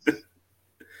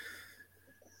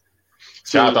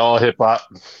 shout out to All Hip Hop.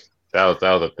 That was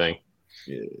a thing.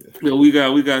 Yeah. You know, we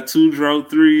got 2 Drought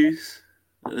 3s,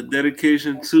 a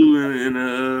Dedication 2, and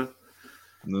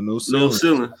No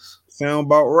ceilings. Sound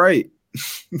about right.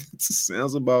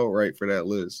 Sounds about right for that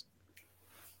list.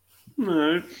 All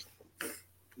right.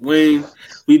 Wayne,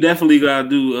 we definitely gotta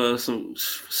do some.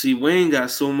 See, Wayne got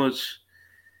so much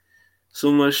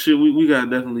shit. We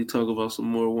gotta definitely talk about some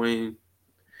more Wayne.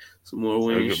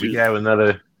 We shit. have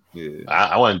another. Yeah.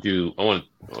 I want.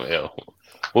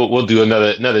 We'll do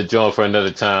another John for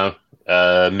another time.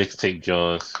 Mixtape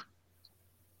Johns.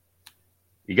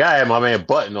 You gotta have my man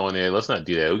Button on there. Let's not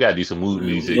do that. We gotta do some mood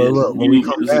music. Look, when we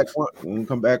come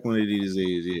back one of these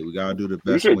days, we gotta do the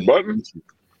best. You said Button?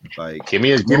 Like, give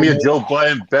me a Joe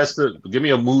Budden give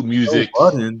me a mood music. Joe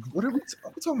Budden? What are we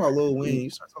talking about? Lil Wayne? You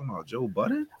start talking about Joe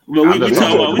Budden? No, we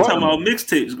talking about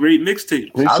mixtapes, great mixtapes.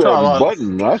 He said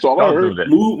Button. That's all I heard.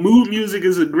 Mood music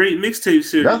is a great mixtape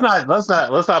series. Let's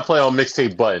not play on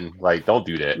mixtape Button. Like, don't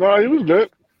do that. No, he was good.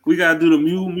 We gotta do the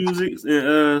mood music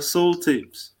and soul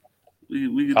tapes.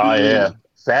 We yeah.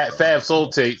 Fab soul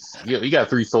tapes. You got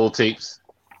 3 soul tapes.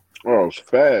 Oh, it's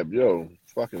Fab, yo.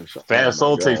 Fucking Fab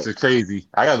soul tapes are crazy.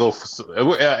 I gotta go.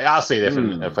 I'll say that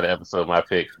for the episode. My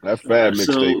pick. That's Fab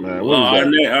mixtape, man. What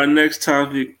is our next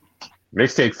topic.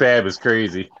 Mixtape Fab is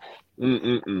crazy.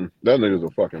 That nigga's a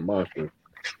fucking monster.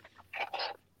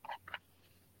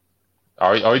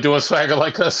 Are we doing Swagger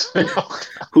Like Us?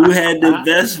 Who had the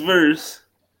best verse?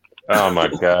 Oh my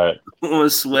god. On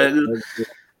Swagger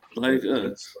Like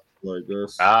Us. Like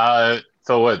this.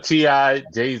 So what? T.I.,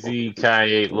 Jay-Z,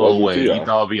 Kanye, Lil Wayne.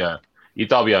 You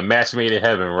thought it'd be a match made in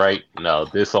heaven, right? No,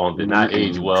 this song did not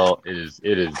age well. It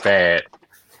is bad.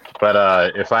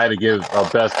 But if I had to give a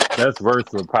best verse,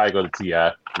 it would probably go to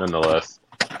T.I. nonetheless.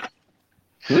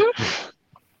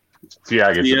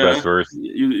 T.I. gets the best verse.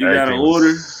 You got an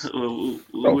order?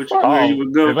 Where you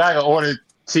would go? If I could order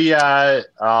T.I.,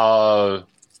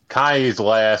 Kanye's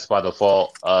last by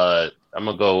default. I'm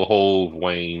gonna go Hove,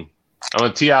 Wayne. I'm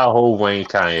gonna T.I., Hove, Wayne,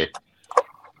 Kanye.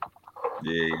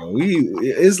 Yeah,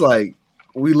 it's like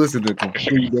we listen to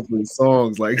completely different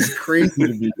songs. Like, it's crazy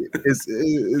to me. It's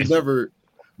never,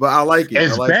 but I like it.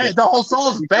 It's bad. It. The whole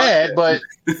song's bad, but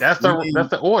that's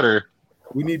the order.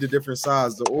 We need the different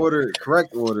sides. The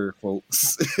correct order,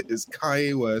 folks, is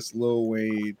Kanye West, Lil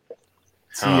Wayne,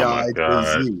 T.I.,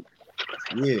 Jay-Z.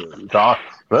 Yeah.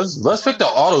 Let's pick the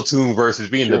auto-tune versus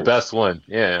being the best one.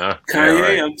 Yeah. Kanye,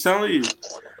 right. I'm telling you.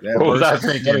 What was I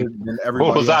thinking?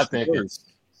 What was I thinking?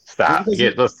 Stop.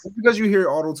 Just because you hear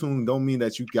auto-tune don't mean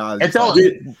that you guys. Did T.I.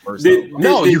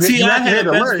 had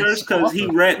the best verse because he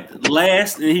rapped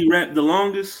last and he rapped the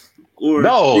longest? Or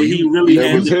no, he really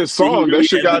had was his song. That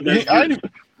shit got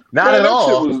not at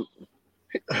all.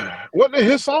 Wasn't it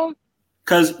his song?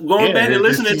 Because going back and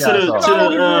listening to the I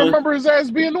don't even remember his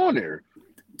ass being on there.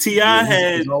 T.I.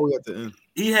 had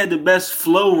the best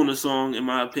flow on the song, in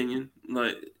my opinion.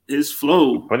 Like, his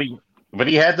flow. But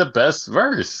he had the best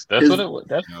verse. That's what it was.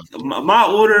 My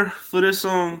order for this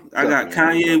song, I got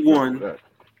Kanye 1.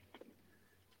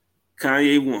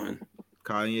 Kanye 1.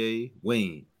 Kanye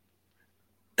Wayne.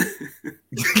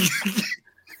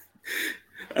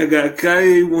 I got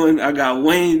Kanye 1. I got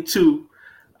Wayne 2.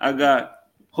 I got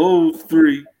Hove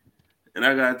 3. And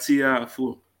I got T.I.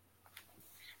 4.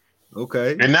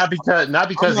 Okay. And not because not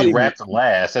he even- rapped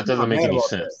last. That I'm not doesn't make mad any about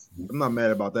sense. I'm not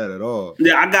mad about that at all.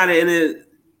 Yeah, I got it in it.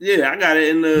 Yeah, I got it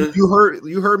in the. You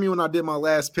heard me when I did my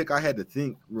last pick. I had to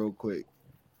think real quick.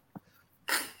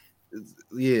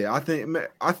 Yeah, I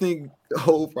think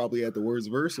Hov probably had the worst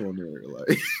verse on there.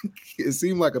 Like it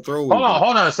seemed like a throwaway.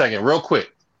 Hold on a second, real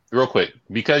quick,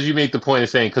 because you made the point of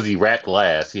saying because he rapped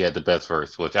last, he had the best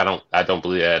verse, which I don't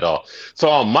believe that at all. So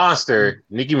on Monster,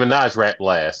 Nicki Minaj rapped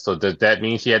last. So does that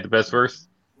mean she had the best verse?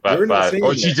 We're not saying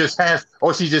or that. she just has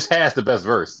the best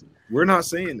verse. We're not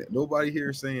saying that. Nobody here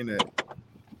is saying that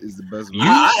is the best verse.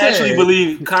 I actually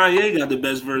believe Kanye got the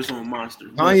best verse on Monster.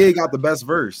 Kanye got the best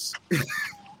verse.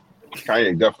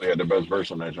 Kanye definitely had the best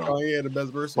verse on that joint. Kanye had the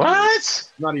best verse. What?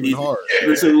 It's not even hard. Yeah.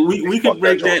 Listen, we could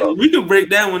break that. We could break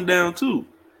that one down too.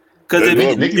 Because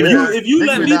if you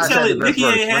let me tell it,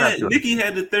 Nicki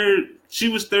had the third. She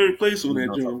was third place on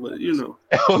that joint, but you know,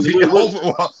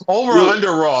 over or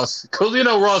under Ross, because you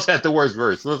know Ross had the worst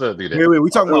verse. Let's not do that. Wait, we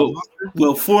talking about Monster?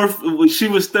 Well, fourth. She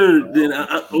was third. Then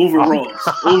over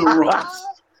Ross. Over Ross.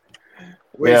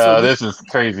 Wait, yeah, so this is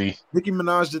crazy. Nicki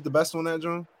Minaj did the best on that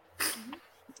joint.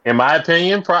 In my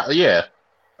opinion, yeah.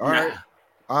 All right,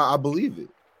 I believe it.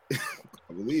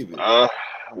 I believe it.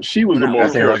 She was the more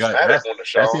charismatic on the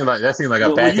show. That seemed like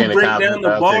a backhanded break compliment.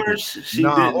 down the bars.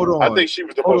 Hold on. I think she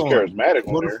was the most charismatic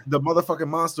on there. The motherfucking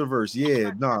Monster verse.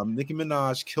 Yeah, Nicki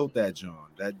Minaj killed that John.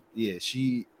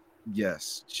 She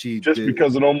just did.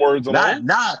 because of them words alone.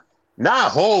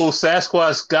 Not whole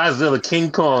Sasquatch, Godzilla, King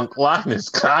Kong, Loch Ness,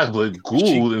 Goblin,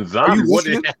 Ghoul, and Zombie. What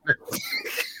did happen?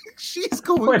 She's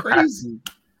going crazy.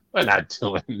 We're not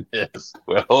doing this.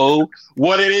 Well,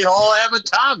 what did they all have in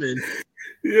common?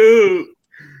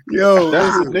 Yo,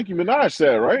 that's what Nicki Minaj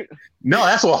said, right? No,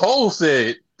 that's what Hov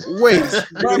said. Wait,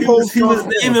 he was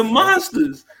naming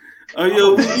monsters.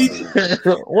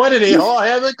 What did they all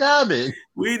have in common?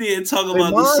 We didn't talk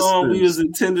about the song we was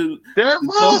intended. They're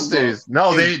monsters.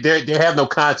 No, they have no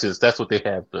conscience. That's what they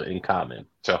have in common.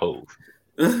 Hov.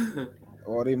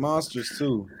 Oh, they monsters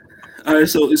too. All right,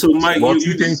 so Mike,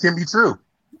 you think can be true.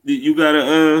 You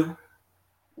gotta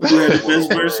who had the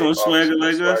best verse on Swagger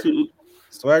Like Us?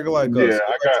 Swagger Like Us. Yeah,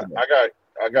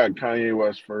 I got Kanye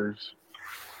West first.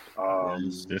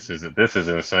 This is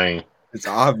insane. It's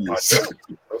obvious.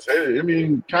 I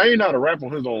mean, Kanye not a rap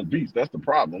on his own beats. That's the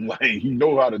problem. Like he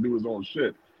know how to do his own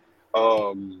shit.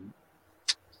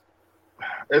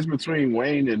 It's between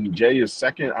Wayne and Jay is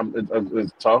second.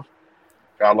 It's tough.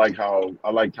 I liked how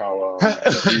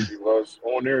Weezy was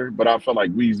on there, but I felt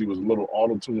like Weezy was a little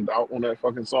auto-tuned out on that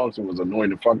fucking song, so it was annoying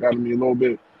the fuck out of me a little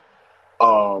bit.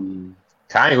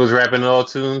 Kanye was rapping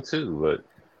auto-tune too, but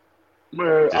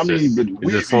man, but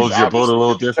Weezy just holds your boat a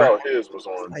little different. His was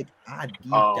on. Like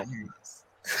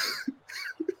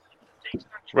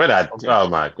we're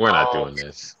not doing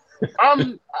this.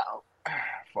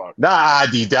 Fuck. Nah,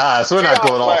 Adidas. We're not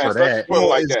going off of that.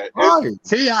 Like that.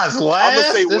 T.I.'s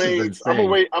last. I'm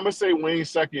gonna say Wayne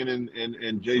second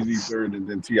and Jay-Z third, and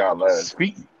then T.I. last.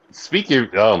 Speaking.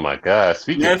 Oh my God.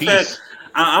 Speaking of peace.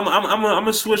 I'm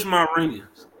gonna switch my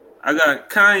rankings. I got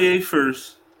Kanye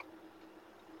first.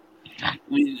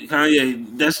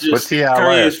 Kanye. That's just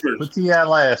Kanye's first. Put T.I.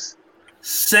 last.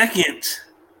 Second,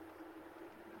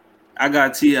 I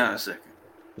got T.I. second.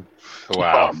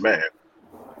 Wow, oh, man.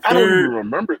 I don't even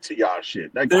remember T.I.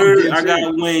 shit. Like, third, I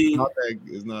got Wayne.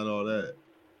 It's not all that.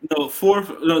 No,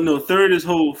 fourth. No. Third is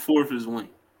Hov. Fourth is Wayne.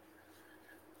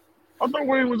 I thought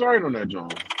Wayne was alright on that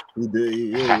joint. He did.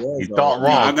 He thought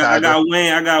wrong. I got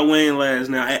Wayne. I got Wayne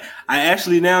last. Now, I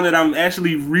actually, now that I'm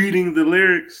actually reading the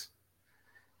lyrics,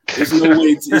 it's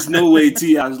no way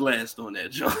T.I.'s last on that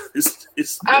joint.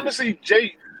 It's honestly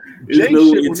Jay shit.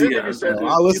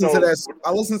 I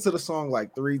listened to the song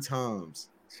like 3 times.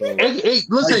 So,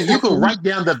 listen, you can write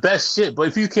down the best shit, but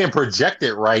if you can't project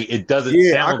it right, it doesn't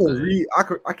sound good.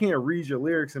 I can't read your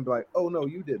lyrics and be like, oh no,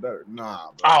 you did better.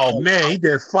 Nah, bro. Oh man, he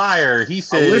did fire. He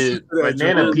said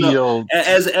banana peel.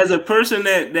 As a person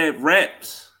that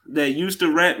raps, that used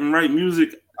to rap and write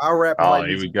music, I rap. Oh,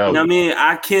 here we go. You know what I mean,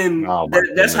 I can.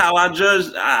 That's how I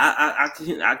judge.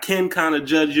 I can kind of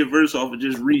judge your verse off of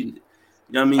just reading it.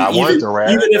 You know what I mean?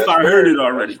 Even if I heard it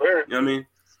already. You know what I mean?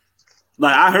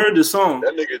 Like I heard the song.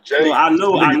 That nigga Jay. So I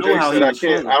know how said, he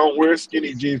was. I don't wear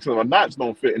skinny jeans because my knots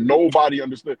don't fit, and nobody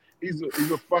understood. He's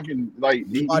a fucking like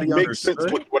he makes sense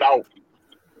without.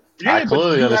 Yeah, I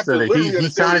clearly understood it.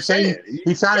 He's trying to change.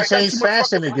 He's trying to change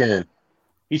fashion again.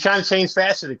 He's trying to change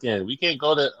fashion again. We can't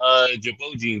go to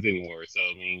Jabot jeans anymore. So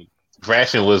I mean,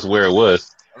 fashion was where it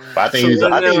was. But I think he's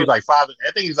like 5.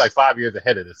 I think he's like 5 years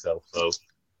ahead of himself. So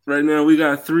right now we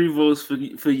got 3 votes for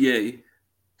Ye.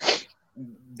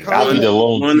 I'll be the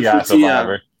lone T.I.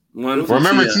 survivor. One for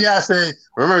Remember T.I.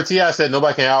 T.I. said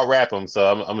nobody can out rap him,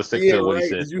 so I'm gonna stick to what he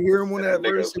said. Did you hear him on that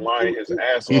verse? Nigga's lying his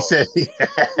ass He off. said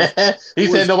he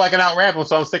said nobody can out rap him,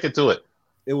 so I'm sticking to it.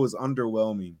 It was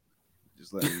underwhelming.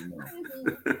 Just letting you know.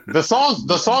 The songs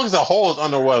as a whole is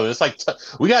underwhelming. It's like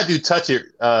we gotta do Touch It,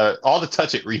 all the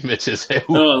Touch It remixes.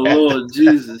 Oh Lord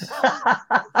Jesus!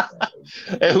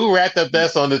 And who rapped the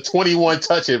best on the 21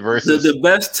 Touch It verses? The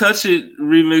best Touch It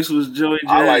remix was Joey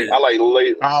Jad. I like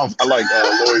Lloyd Banks.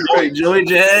 Joey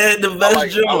Jad, the best I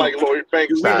like Lloyd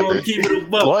Banks. We gonna keep it a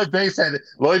buck. Lloyd Banks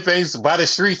by the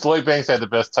streets. Lloyd Banks had the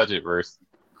best Touch It verse.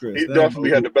 Chris, He definitely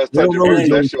had the best Touch It verse.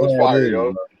 That shit was fire,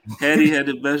 yo. Hattie had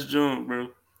the best joint, bro.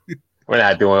 We're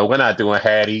not doing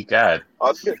Hattie. God,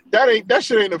 that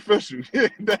shit ain't official.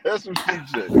 That's some street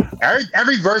shit.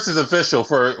 Every verse is official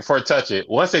for Touch It.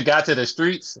 Once it got to the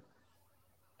streets,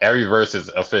 every verse is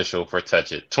official for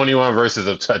Touch It. 21 verses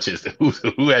of Touch It. Who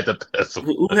had the best one?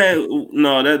 Who had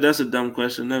that's a dumb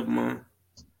question. Never mind.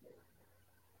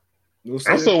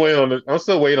 I'm still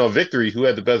waiting on Victory. Who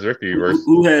had the best Victory verse?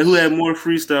 Who had more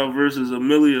freestyle verses,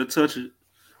 Amelia or Touch It?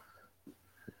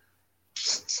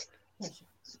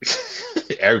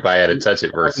 Everybody had to Touch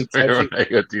It verse. We're not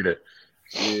gonna do that.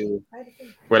 Yeah.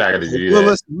 We're not gonna do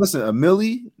that. Listen,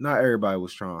 Amelie, not everybody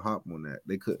was trying to hop on that.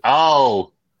 They could.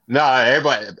 Oh no,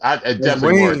 everybody. I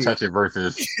definitely more Touch It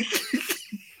verses.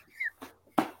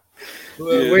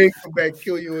 Wait, come back,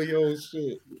 kill you and your own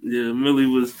shit. Yeah, Millie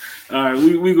was all right.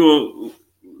 We go.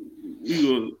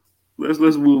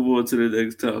 Let's move on to the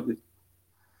next topic.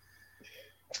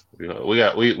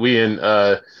 We in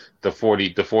the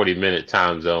 40-minute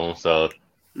time zone. So,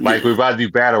 Mike, we're about to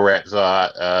do battle rap.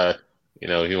 So,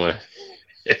 if you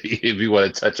want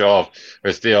to touch off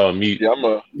or stay on mute. Yeah, I'm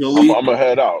gonna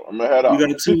head out. We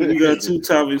got two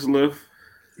topics left.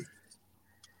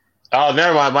 Oh,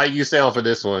 never mind, Mike. You stay on for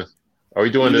this one. Are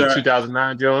we doing the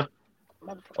 2009, John?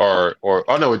 Or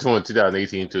no, we're doing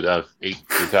 2018, 2008,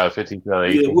 2015,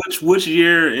 2018. Yeah, which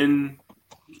year in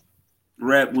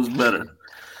rap was better?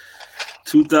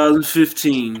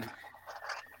 2015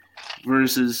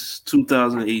 versus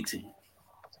 2018.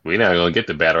 We're not gonna get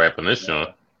the battle rap on this,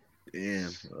 Sean.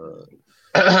 Damn.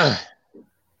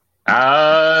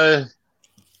 I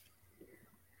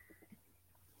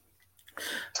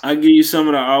give you some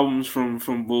of the albums from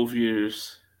both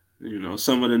years. You know,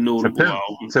 some of the notable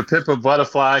albums. To Pimp a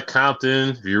Butterfly, Compton.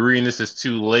 If you're reading this, it's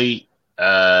too late.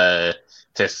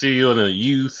 Testilio and the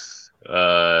Youth.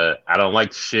 I don't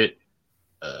like shit.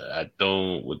 I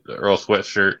don't with the Earl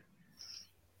Sweatshirt.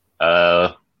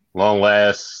 Long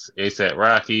Last, ASAP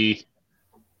Rocky.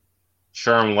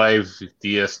 Sherm Life,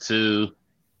 DS2.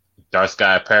 Dark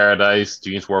Sky Paradise,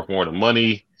 Dreams Worth More Than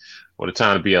Money. What a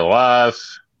Time to Be Alive.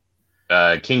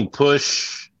 King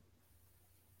Push.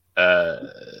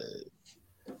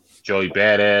 Joey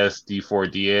Badass,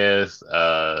 D4 Diaz,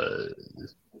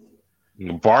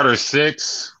 Barter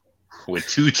 6 with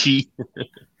Tucci.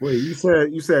 Wait, you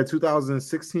said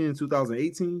 2016 and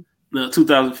 2018? No,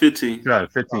 2015.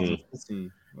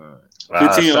 2015. All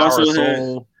right. 15 also Soul.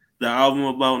 had the album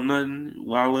About Nothing,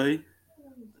 Wale.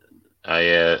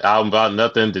 Yeah, album About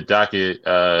Nothing, the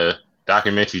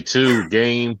documentary 2,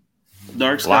 Game,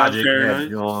 Dark Sky Logic,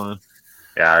 Paradise. John.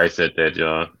 Yeah, I already said that,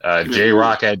 John. J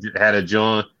Rock had a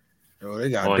John. Oh,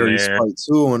 they got Dirty Sprite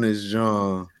 2 on this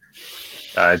John.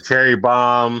 Cherry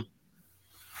Bomb.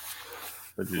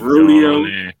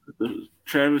 Rodeo.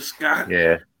 Travis Scott.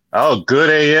 Yeah. Oh,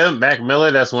 Good AM. Mac Miller.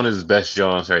 That's one of his best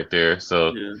Johns right there.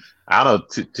 So yeah. I don't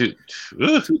know.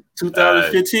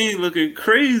 2015 looking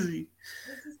crazy.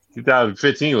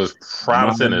 2015 was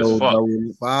promising as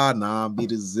fuck. Nah, be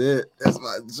the zit. That's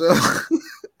my joke.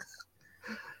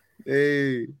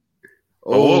 Hey.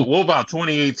 Oh, what about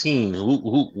 2018?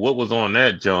 What was on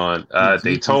that, John?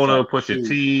 Daytona, Pusha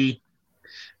T,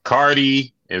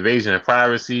 Cardi, Invasion of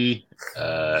Privacy,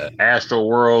 Astro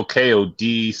World,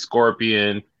 KOD,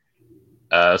 Scorpion,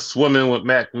 Swimming with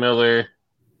Mac Miller,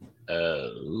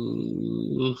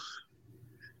 Book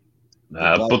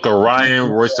of Ryan,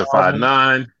 Royce da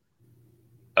 5'9",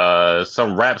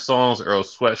 some rap songs, Earl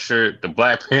Sweatshirt, the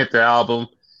Black Panther album,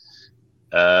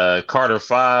 Carter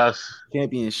 5,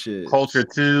 Championship, Culture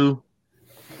 2,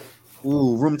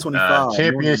 Room 25,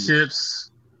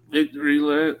 Championships, Victory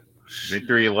Lap. Drip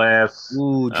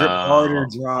Harder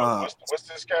Drop. What's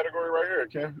this category right here,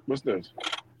 Cam? What's this?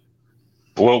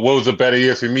 What was a better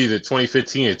year for me, the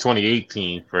 2015 or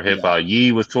 2018 for hip hop?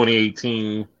 Yee was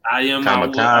 2018. I am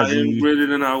greater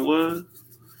than I was.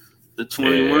 The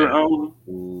 21 album.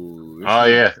 Oh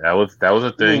yeah, that was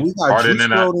a thing. We got Harder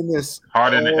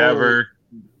than Ever.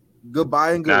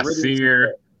 Goodbye and Good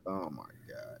Riddance. Oh my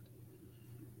god.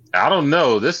 I don't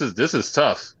know. This is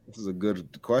tough. This is a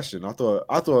good question. I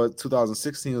thought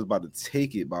 2016 was about to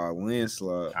take it by a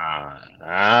landslide.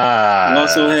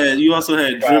 You also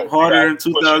had Drip Harder in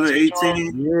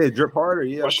 2018. Yeah, Drip Harder.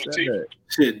 Yeah, I said that.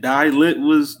 Shit, Die Lit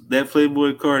was that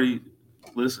Playboy Cardi.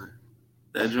 Listen,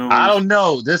 that joint. I don't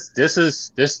know. This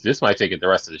might take it the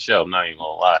rest of the show. I'm not even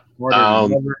gonna lie.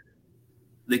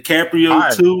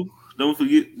 DiCaprio too. Don't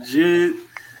forget Jid.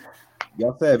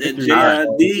 Y'all said Victory.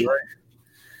 JID.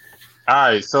 All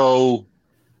right, so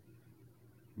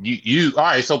you all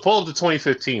right? So pull up the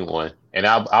 2015 one, and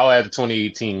I'll add the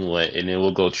 2018 one, and then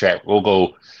we'll go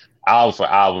album for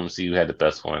album, see who had the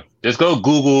best one. Just go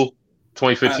Google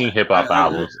 2015 hip hop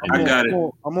albums. I got it.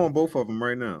 I'm on both of them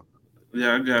right now.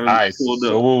 Yeah, I got it. All right,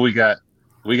 so what we got?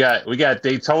 We got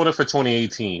Daytona for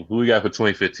 2018. Who we got for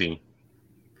 2015?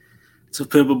 To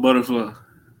Pimp a Butterfly.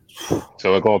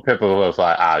 So we're going Pimp a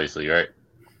Butterfly, obviously, right?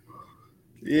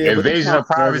 Yeah, Invasion of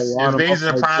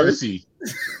privacy.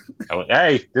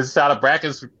 Hey, this is how the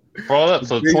brackets roll up.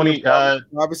 So 20.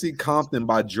 Obviously, Compton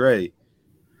by Dre.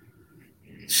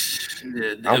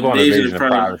 Yeah, I'm going Invasion of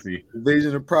privacy.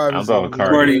 Invasion of privacy. I'm going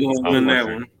Cardi going to win that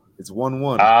one. It's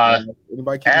 1-1.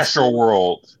 Astro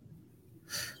World.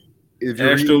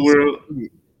 Astro World.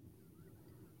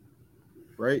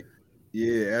 Right?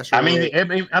 Yeah, Astro I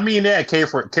mean, yeah, Care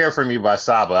for Me by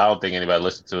Saba. I don't think anybody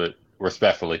listened to it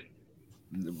respectfully.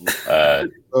 I'm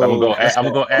gonna go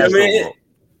Astro World.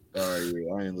 Yeah,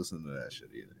 I ain't listening to that shit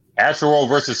either. Astro World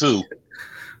versus who?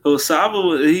 So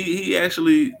Saba, he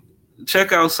actually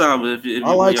check out Saba. If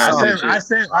I like Saba. I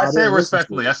said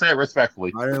respectfully. I said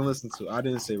respectfully. I didn't listen to it. I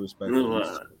didn't say respectfully. I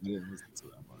didn't listen to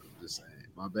it. I'm just saying.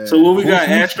 My bad. So what we got?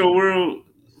 Astro World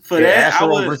for that. Astro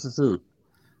World versus who?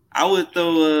 I would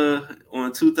throw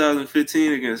on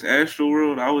 2015 against Astro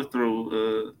World. I would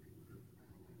throw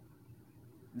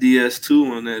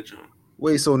DS2 on that joint.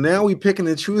 Wait, so now we picking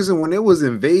and choosing when it was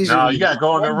Invasion? No, you got to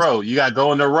go in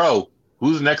the row.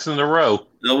 Who's next in the row?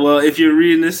 No, well, if you're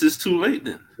reading this, it's too late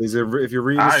then. If you're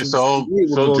reading this, all right,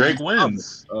 so Drake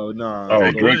wins. Oh no!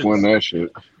 Oh, Drake won that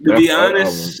shit. To be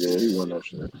honest, yeah, he won that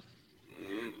shit.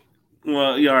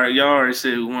 Well, y'all already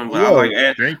said who won, but I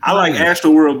like Astro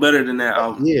World better than that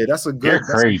album. Yeah, that's a good.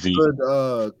 That's crazy.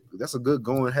 That's a good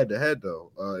going head to head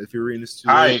though. If you're reading this too.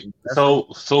 All right, so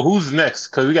who's next?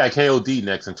 Because we got KOD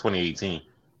next in 2018.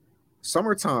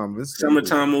 Summertime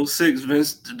 06.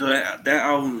 Vince, that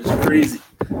album is crazy.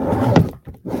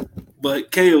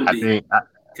 But KOD.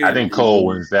 I think Cole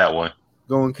wins that one.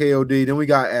 Going KOD. Then we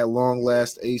got At Long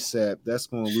Last ASAP. That's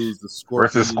going to lose the Scorpion.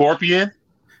 Versus Scorpion?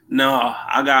 No,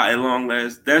 I got At Long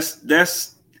Last. That's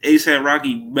ASAP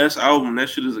Rocky best album. That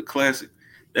shit is a classic.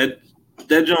 That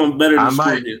joint better than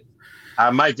Scorpion. I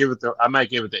might give it to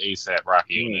ASAP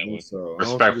Rocky on that one. So.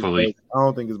 Respectfully. I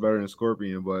don't think it's better than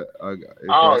Scorpion, but that is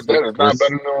not better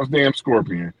than those damn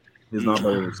Scorpion. It's not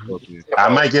better than Scorpion. I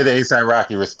might give the ASAP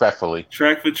Rocky respectfully.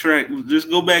 Track for track. Just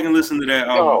go back and listen to that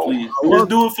album, please. Just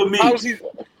do it for me.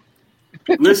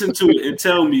 Listen to it and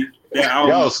tell me that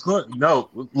album.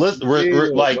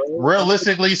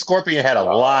 Realistically, Scorpion had a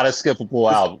lot of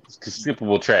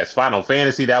skippable tracks. Final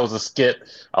Fantasy, that was a skip.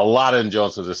 A lot of them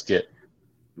Jones was a skip.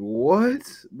 What,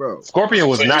 bro? Scorpion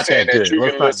was not that good.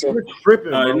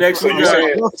 Next we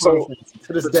got so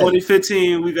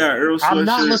 2015. We got Earl Sweatshirt. I'm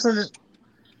not listening.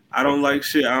 I don't like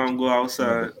shit. I don't go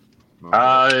outside.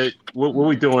 What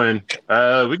we doing?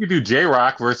 We could do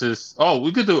J-Rock versus. Oh,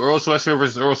 we could do Earl Sweatshirt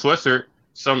versus Earl Sweatshirt.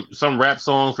 Some rap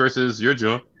songs versus your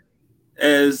joint.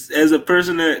 As a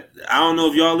person that I don't know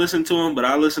if y'all listen to them, but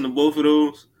I listen to both of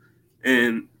those,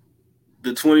 and the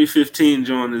 2015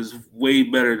 joint is way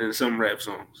better than some rap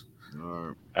songs.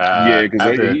 Yeah,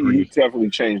 because he definitely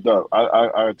changed up.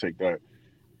 I would take that.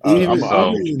 Even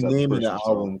naming the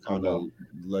album kind of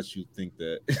lets you think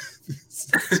that.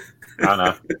 I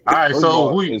know. All right,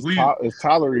 so is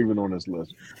Tyler even on this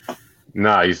list?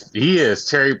 Nah, he is.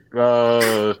 Cherry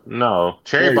Bomb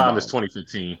is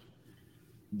 2015.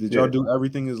 Did y'all do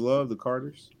Everything Is Love, the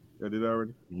Carters? I did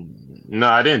already. No,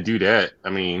 I didn't do that. I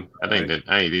mean, I didn't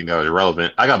think that was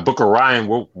irrelevant. I got Booker Ryan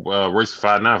Royce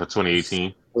 5'9" for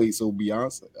 2018. Wait, so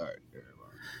Beyonce? All right.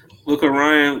 Booker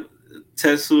Ryan,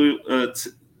 Tetsu,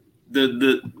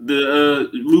 the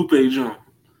Lupe joint.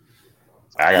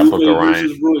 I got Booker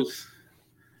Ryan.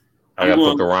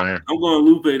 Booker Ryan. I'm going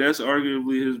Lupe. That's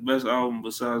arguably his best album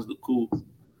besides The Cool.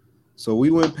 So we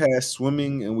went past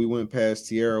Swimming, and we went past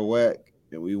Tierra Whack,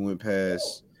 and we went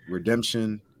past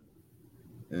Redemption.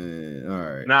 And all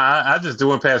right. Nah, I just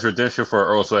doing past Redemption for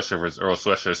Earl Sweatshirt versus Earl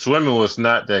Sweatshirt. Swimming was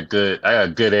not that good. I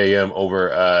got Good AM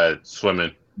over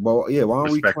Swimming. Well, yeah. Why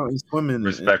don't we count Swimming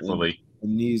respectfully?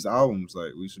 in these albums.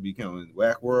 Like we should be counting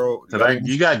Whack World. So like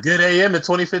you got Good AM in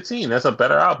 2015. That's a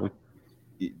better album.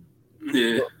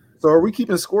 Yeah. So are we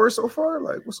keeping score so far?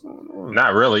 Like what's going on?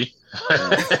 Not really.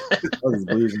 I was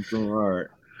breezing through. All right.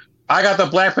 I got the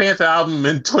Black Panther album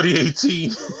in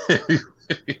 2018.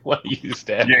 You want to use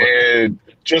that? Yeah,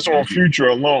 just on Future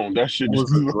alone, that shit It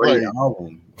was is a great like,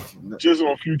 album. just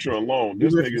on Future alone,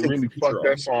 this Even if nigga you take really Future fucked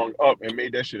that off. song up and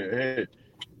made that shit a hit.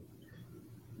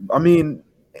 I mean,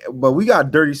 but we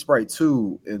got Dirty Sprite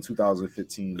 2 in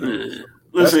 2015. Though. Yeah.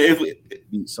 Listen,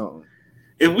 Beat something.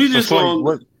 if we just So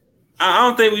go, I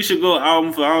don't think we should go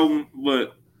album for album,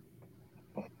 but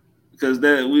because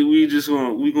that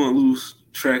we gonna lose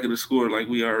track of the score like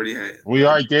we already had. We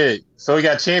already did. So we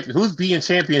got champion. Who's beating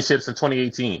championships in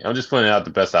 2018? I'm just putting out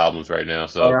the best albums right now.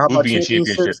 So All right, how who's about beating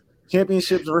championships?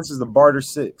 Championships versus the Barter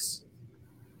 6.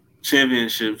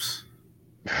 Championships.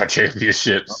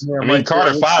 Championships. Yeah, I mean, right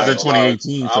Carter there. 5 in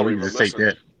 2018, I so don't we even can just take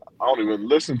that. I don't even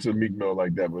listen to Meek Mill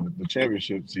like that, but the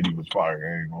championship CD was fire.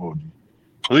 I ain't gonna hold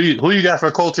you. Who you got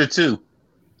for Culture 2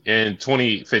 in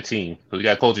 2015? Who you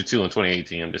got Culture 2 in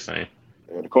 2018? I'm just saying.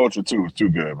 Yeah, the Culture 2 was too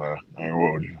good, man. I ain't gonna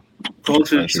hold you.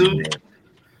 Culture That shit was 2, good.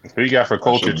 Who you got for That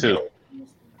Culture shit was 2?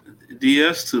 good.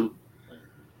 DS2.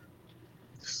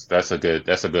 That's a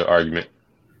good argument.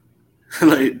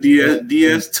 Like DS2 And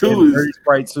is Dirty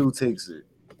Sprite 2 takes it.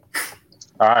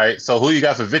 All right, so who you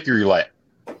got for Victory Lap?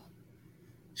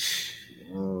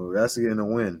 Oh, that's getting a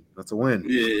win. That's a win.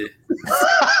 yeah.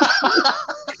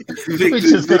 We're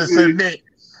just gonna submit.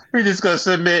 We're just gonna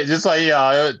submit, just like you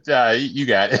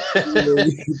got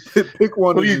it. Pick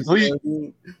one. Who of you- these, who you-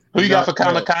 man. Who you got for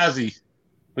Not- Kamikaze?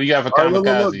 Who you got for All right, look,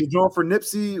 Kamikaze? the joint for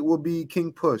Nipsey will be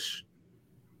King Push.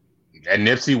 And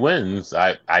Nipsey wins,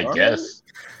 I right. guess.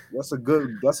 That's a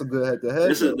good head to head.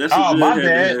 That's a Oh, good my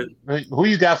head-to-head. bad. Who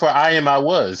you got for I Am I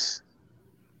Was?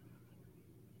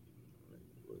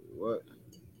 What?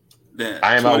 That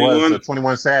I Am I Was,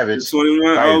 21 the Savage.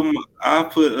 21 Right. album.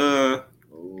 Oh.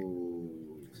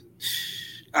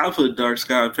 I put Dark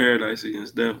Sky Paradise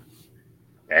against them.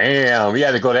 Damn, you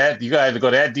got to go that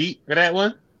deep for that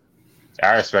one?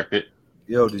 I respect it.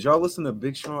 Yo, did y'all listen to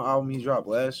Big Sean album he dropped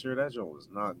last year? That joint was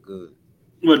not good.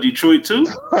 What, Detroit too?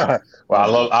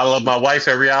 Well, I love my wife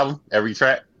every album, every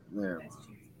track. Man,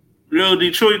 Real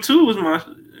Detroit 2 was my.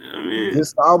 I mean,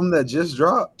 this album that just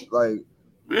dropped, like,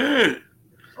 yeah.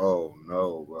 oh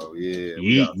no, bro, yeah.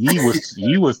 He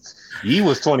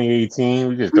was 2018.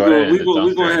 We just We're throw that in the gonna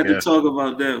dumpster, have yeah. to talk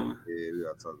about that one. Yeah, we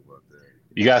gotta talk about that.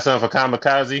 You got something for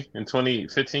Kamikaze in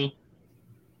 2015?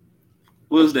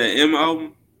 What was that M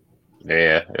album?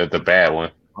 Yeah, it's the bad one.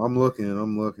 I'm looking.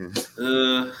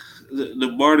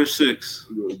 The Barter 6.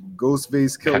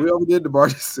 Ghostface Kill. We already did the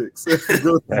Barter 6.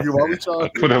 Why we trying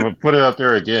Put it up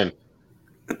there again.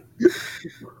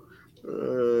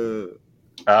 You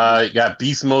got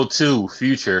Beast Mode 2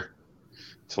 Future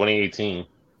 2018.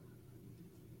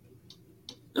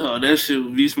 Oh, that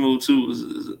shit, Beast Mode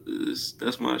 2 is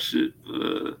that's my shit.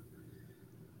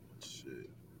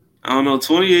 I don't know.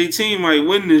 2018 might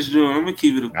win this joint. I'm gonna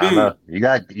keep it a I don't know. You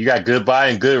got Goodbye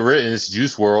and Good Riddance,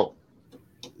 Juice World.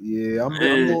 Yeah, I'm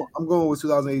going with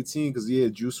 2018 because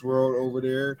Juice World over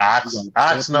there.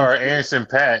 Oxnard, Anderson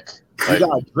 .Paak. You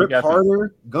got Drip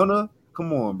Harder, Gunna.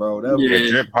 Come on, bro. That Yeah,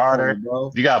 Drip Harder.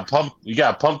 bro. You got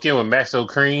Pumpkin with Maxo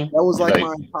Cream. That was like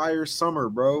my entire summer,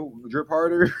 bro. Drip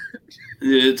Harder.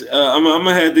 Yeah, I'm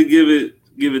gonna have to give it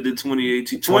to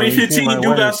 2018. 2015,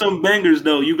 you got some bangers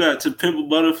though. You got To Pimp a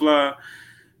Butterfly.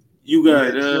 You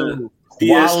got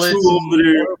DS2 over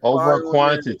there. Over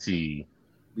quantity.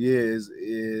 Yeah,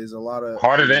 is a lot of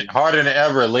harder than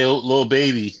ever, Lil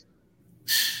Baby.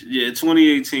 Yeah,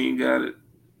 2018 got it.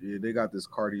 Yeah, they got this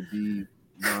Cardi B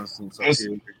nonsense up It's-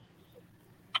 here.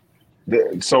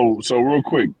 So real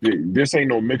quick, this ain't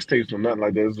no mixtapes or nothing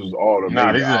like that. This is all the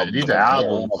Nah, major these are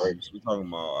albums. We're talking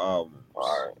about albums.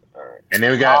 All right. And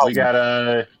then we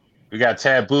got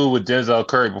Taboo with Denzel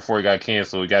Curry before he got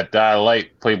canceled. We got Die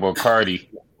Light, Playboy Cardi.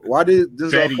 Why did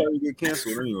this Fetty. Cardi get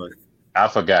canceled anyway? I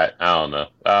forgot. I don't know.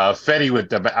 Fetty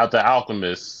with Out the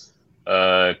Alchemist.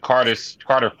 Carter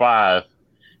 5.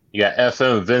 You got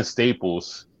FM Vince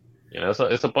Staples.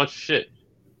 It's a bunch of shit.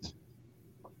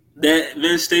 That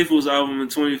Vince Staples album in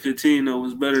 2015 though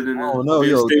was better than Oh,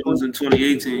 Vince Staples in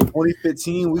 2018.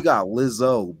 2015, we got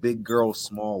Lizzo, Big Girl,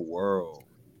 Small World.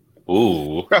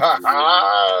 Ooh,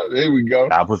 There we go.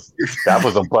 that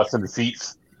was a bust in the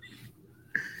seats.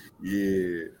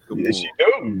 Yeah, come Yeah, on. she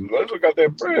do. Let's look at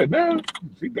that bread now.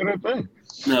 She got that thing.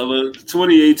 No, but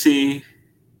 2018.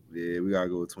 Yeah, we gotta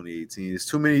go with 2018. It's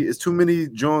too many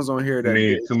Jones on here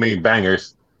that Too many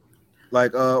bangers.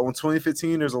 like on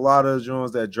 2015. There's a lot of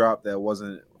Jones that dropped that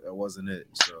wasn't that wasn't it.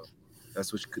 So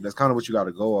that's kind of what you got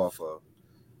to go off of.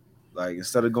 Like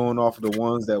instead of going off of the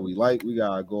ones that we like, we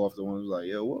gotta go off the ones like,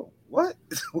 yo, whoa, what?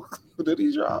 What did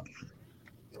he drop?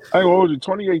 I ain't gonna hold you.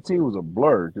 2018 was a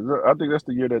blur because I think that's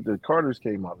the year that the Carters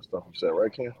came out and stuff. You said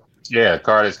right, Cam? Yeah,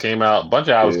 Carter's came out. A bunch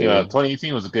of albums came Yeah. out.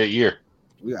 2018 was a good year.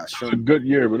 We got It was a shown. good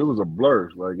year, but it was a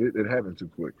blur. Like it happened too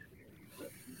quick.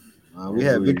 We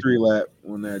had victory lap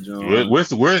on that, John.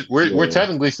 We're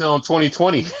technically still in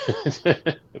 2020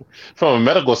 from a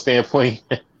medical standpoint.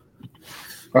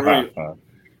 Right.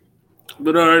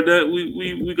 But all right, that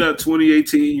we got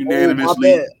 2018 unanimously. Oh,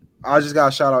 my bad. I just got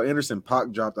to shout out Anderson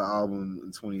 .Paak dropped the album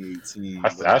in 2018.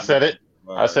 I said it.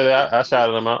 I said it. I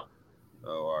shouted him out.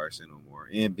 Oh, all right, say no more.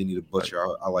 And Benny the Butcher.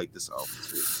 I like this album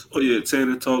too. Oh yeah,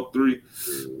 Tanner Talk 3,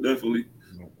 definitely.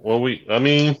 Well, I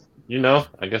mean, you know,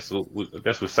 I guess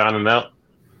we're signing out.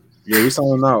 Yeah, we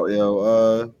signing out,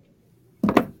 yo.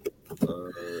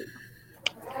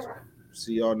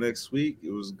 See y'all next week.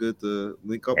 It was good to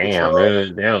link up. Damn,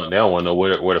 with man, they don't want to know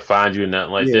where to find you and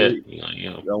nothing like that. You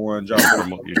know, y'all want to drop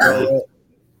it.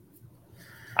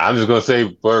 I'm just gonna say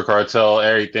Blur Cartel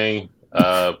everything.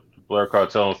 Blur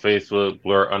Cartel on Facebook,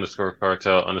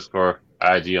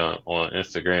 Blur_Cartel_IG on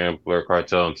Instagram, Blur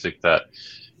Cartel on TikTok.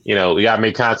 You know, we gotta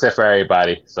make content for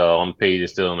everybody. So on the page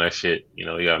is still on that shit. You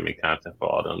know, we gotta make content for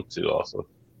all of them too. Also,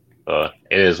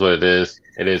 it is what it is.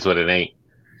 It is what it ain't.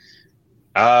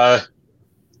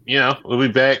 You know, we'll be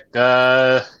back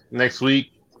next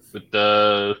week with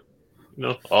all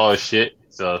this shit.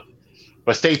 So,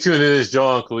 but stay tuned to this,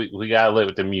 John. Cause we gotta live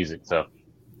with the music. So,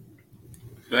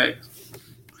 Thanks.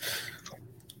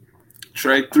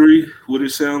 Track 3, what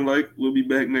it sound like? We'll be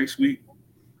back next week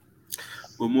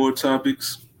with more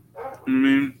topics. I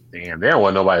mean, damn, they don't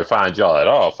want nobody to find y'all at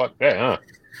all. Fuck that, huh?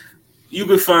 You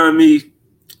can find me.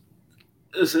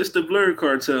 It's the Blur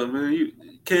Cartel, man.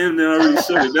 Cam now already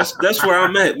said it. That's where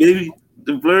I'm at, baby.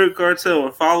 The Blur Cartel.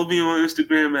 Or follow me on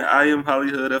Instagram at I am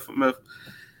Hollywood FMF.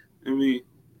 I mean,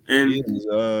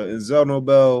 and Zell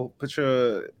Nobel, put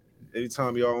your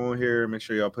anytime y'all on here, make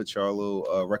sure y'all put y'all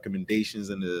little recommendations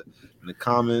in the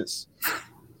comments so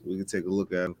we can take a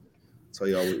look at them. Tell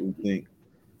y'all what we think.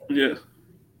 Yeah.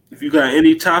 If you got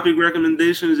any topic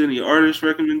recommendations, any artist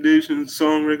recommendations,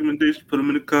 song recommendations, put them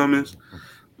in the comments.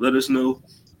 Let us know.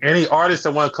 Any artists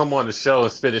that want to come on the show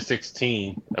and spit at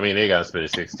 16, I mean, they got to spit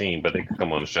at 16, but they can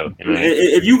come on the show. You know?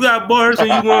 If you got bars and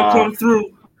you want to come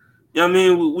through, you know what I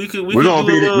mean, we're gonna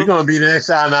be the next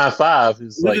I 95. We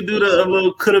could do a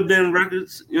little could have been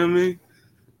records. You know what I mean?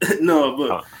 No,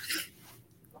 but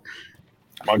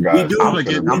my God, I'm gonna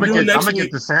get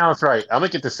the sounds right. I'm gonna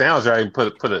get the sounds right and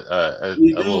put a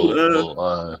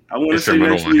little I want to say instrumental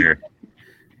next on week. here.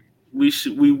 We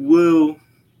will.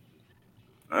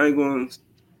 I ain't going.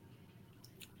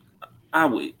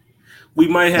 I'll wait. We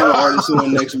might have an artist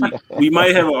on next week. I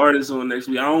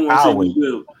don't want to say we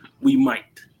will. We might.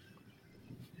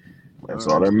 That's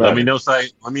all that matters. Let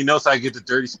me know so I get the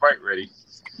dirty Sprite ready.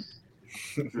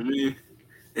 I mean,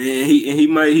 and he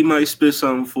might spit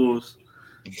something for us.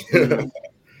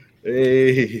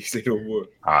 Hey, say no more.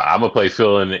 I'm gonna play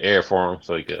Phil in the air for him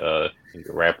so he can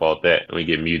rap all that. Let me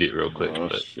get muted real quick.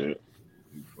 Shit.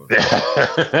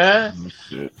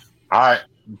 Shit. All right,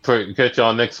 catch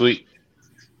y'all next week.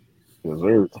 Yes,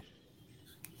 sir.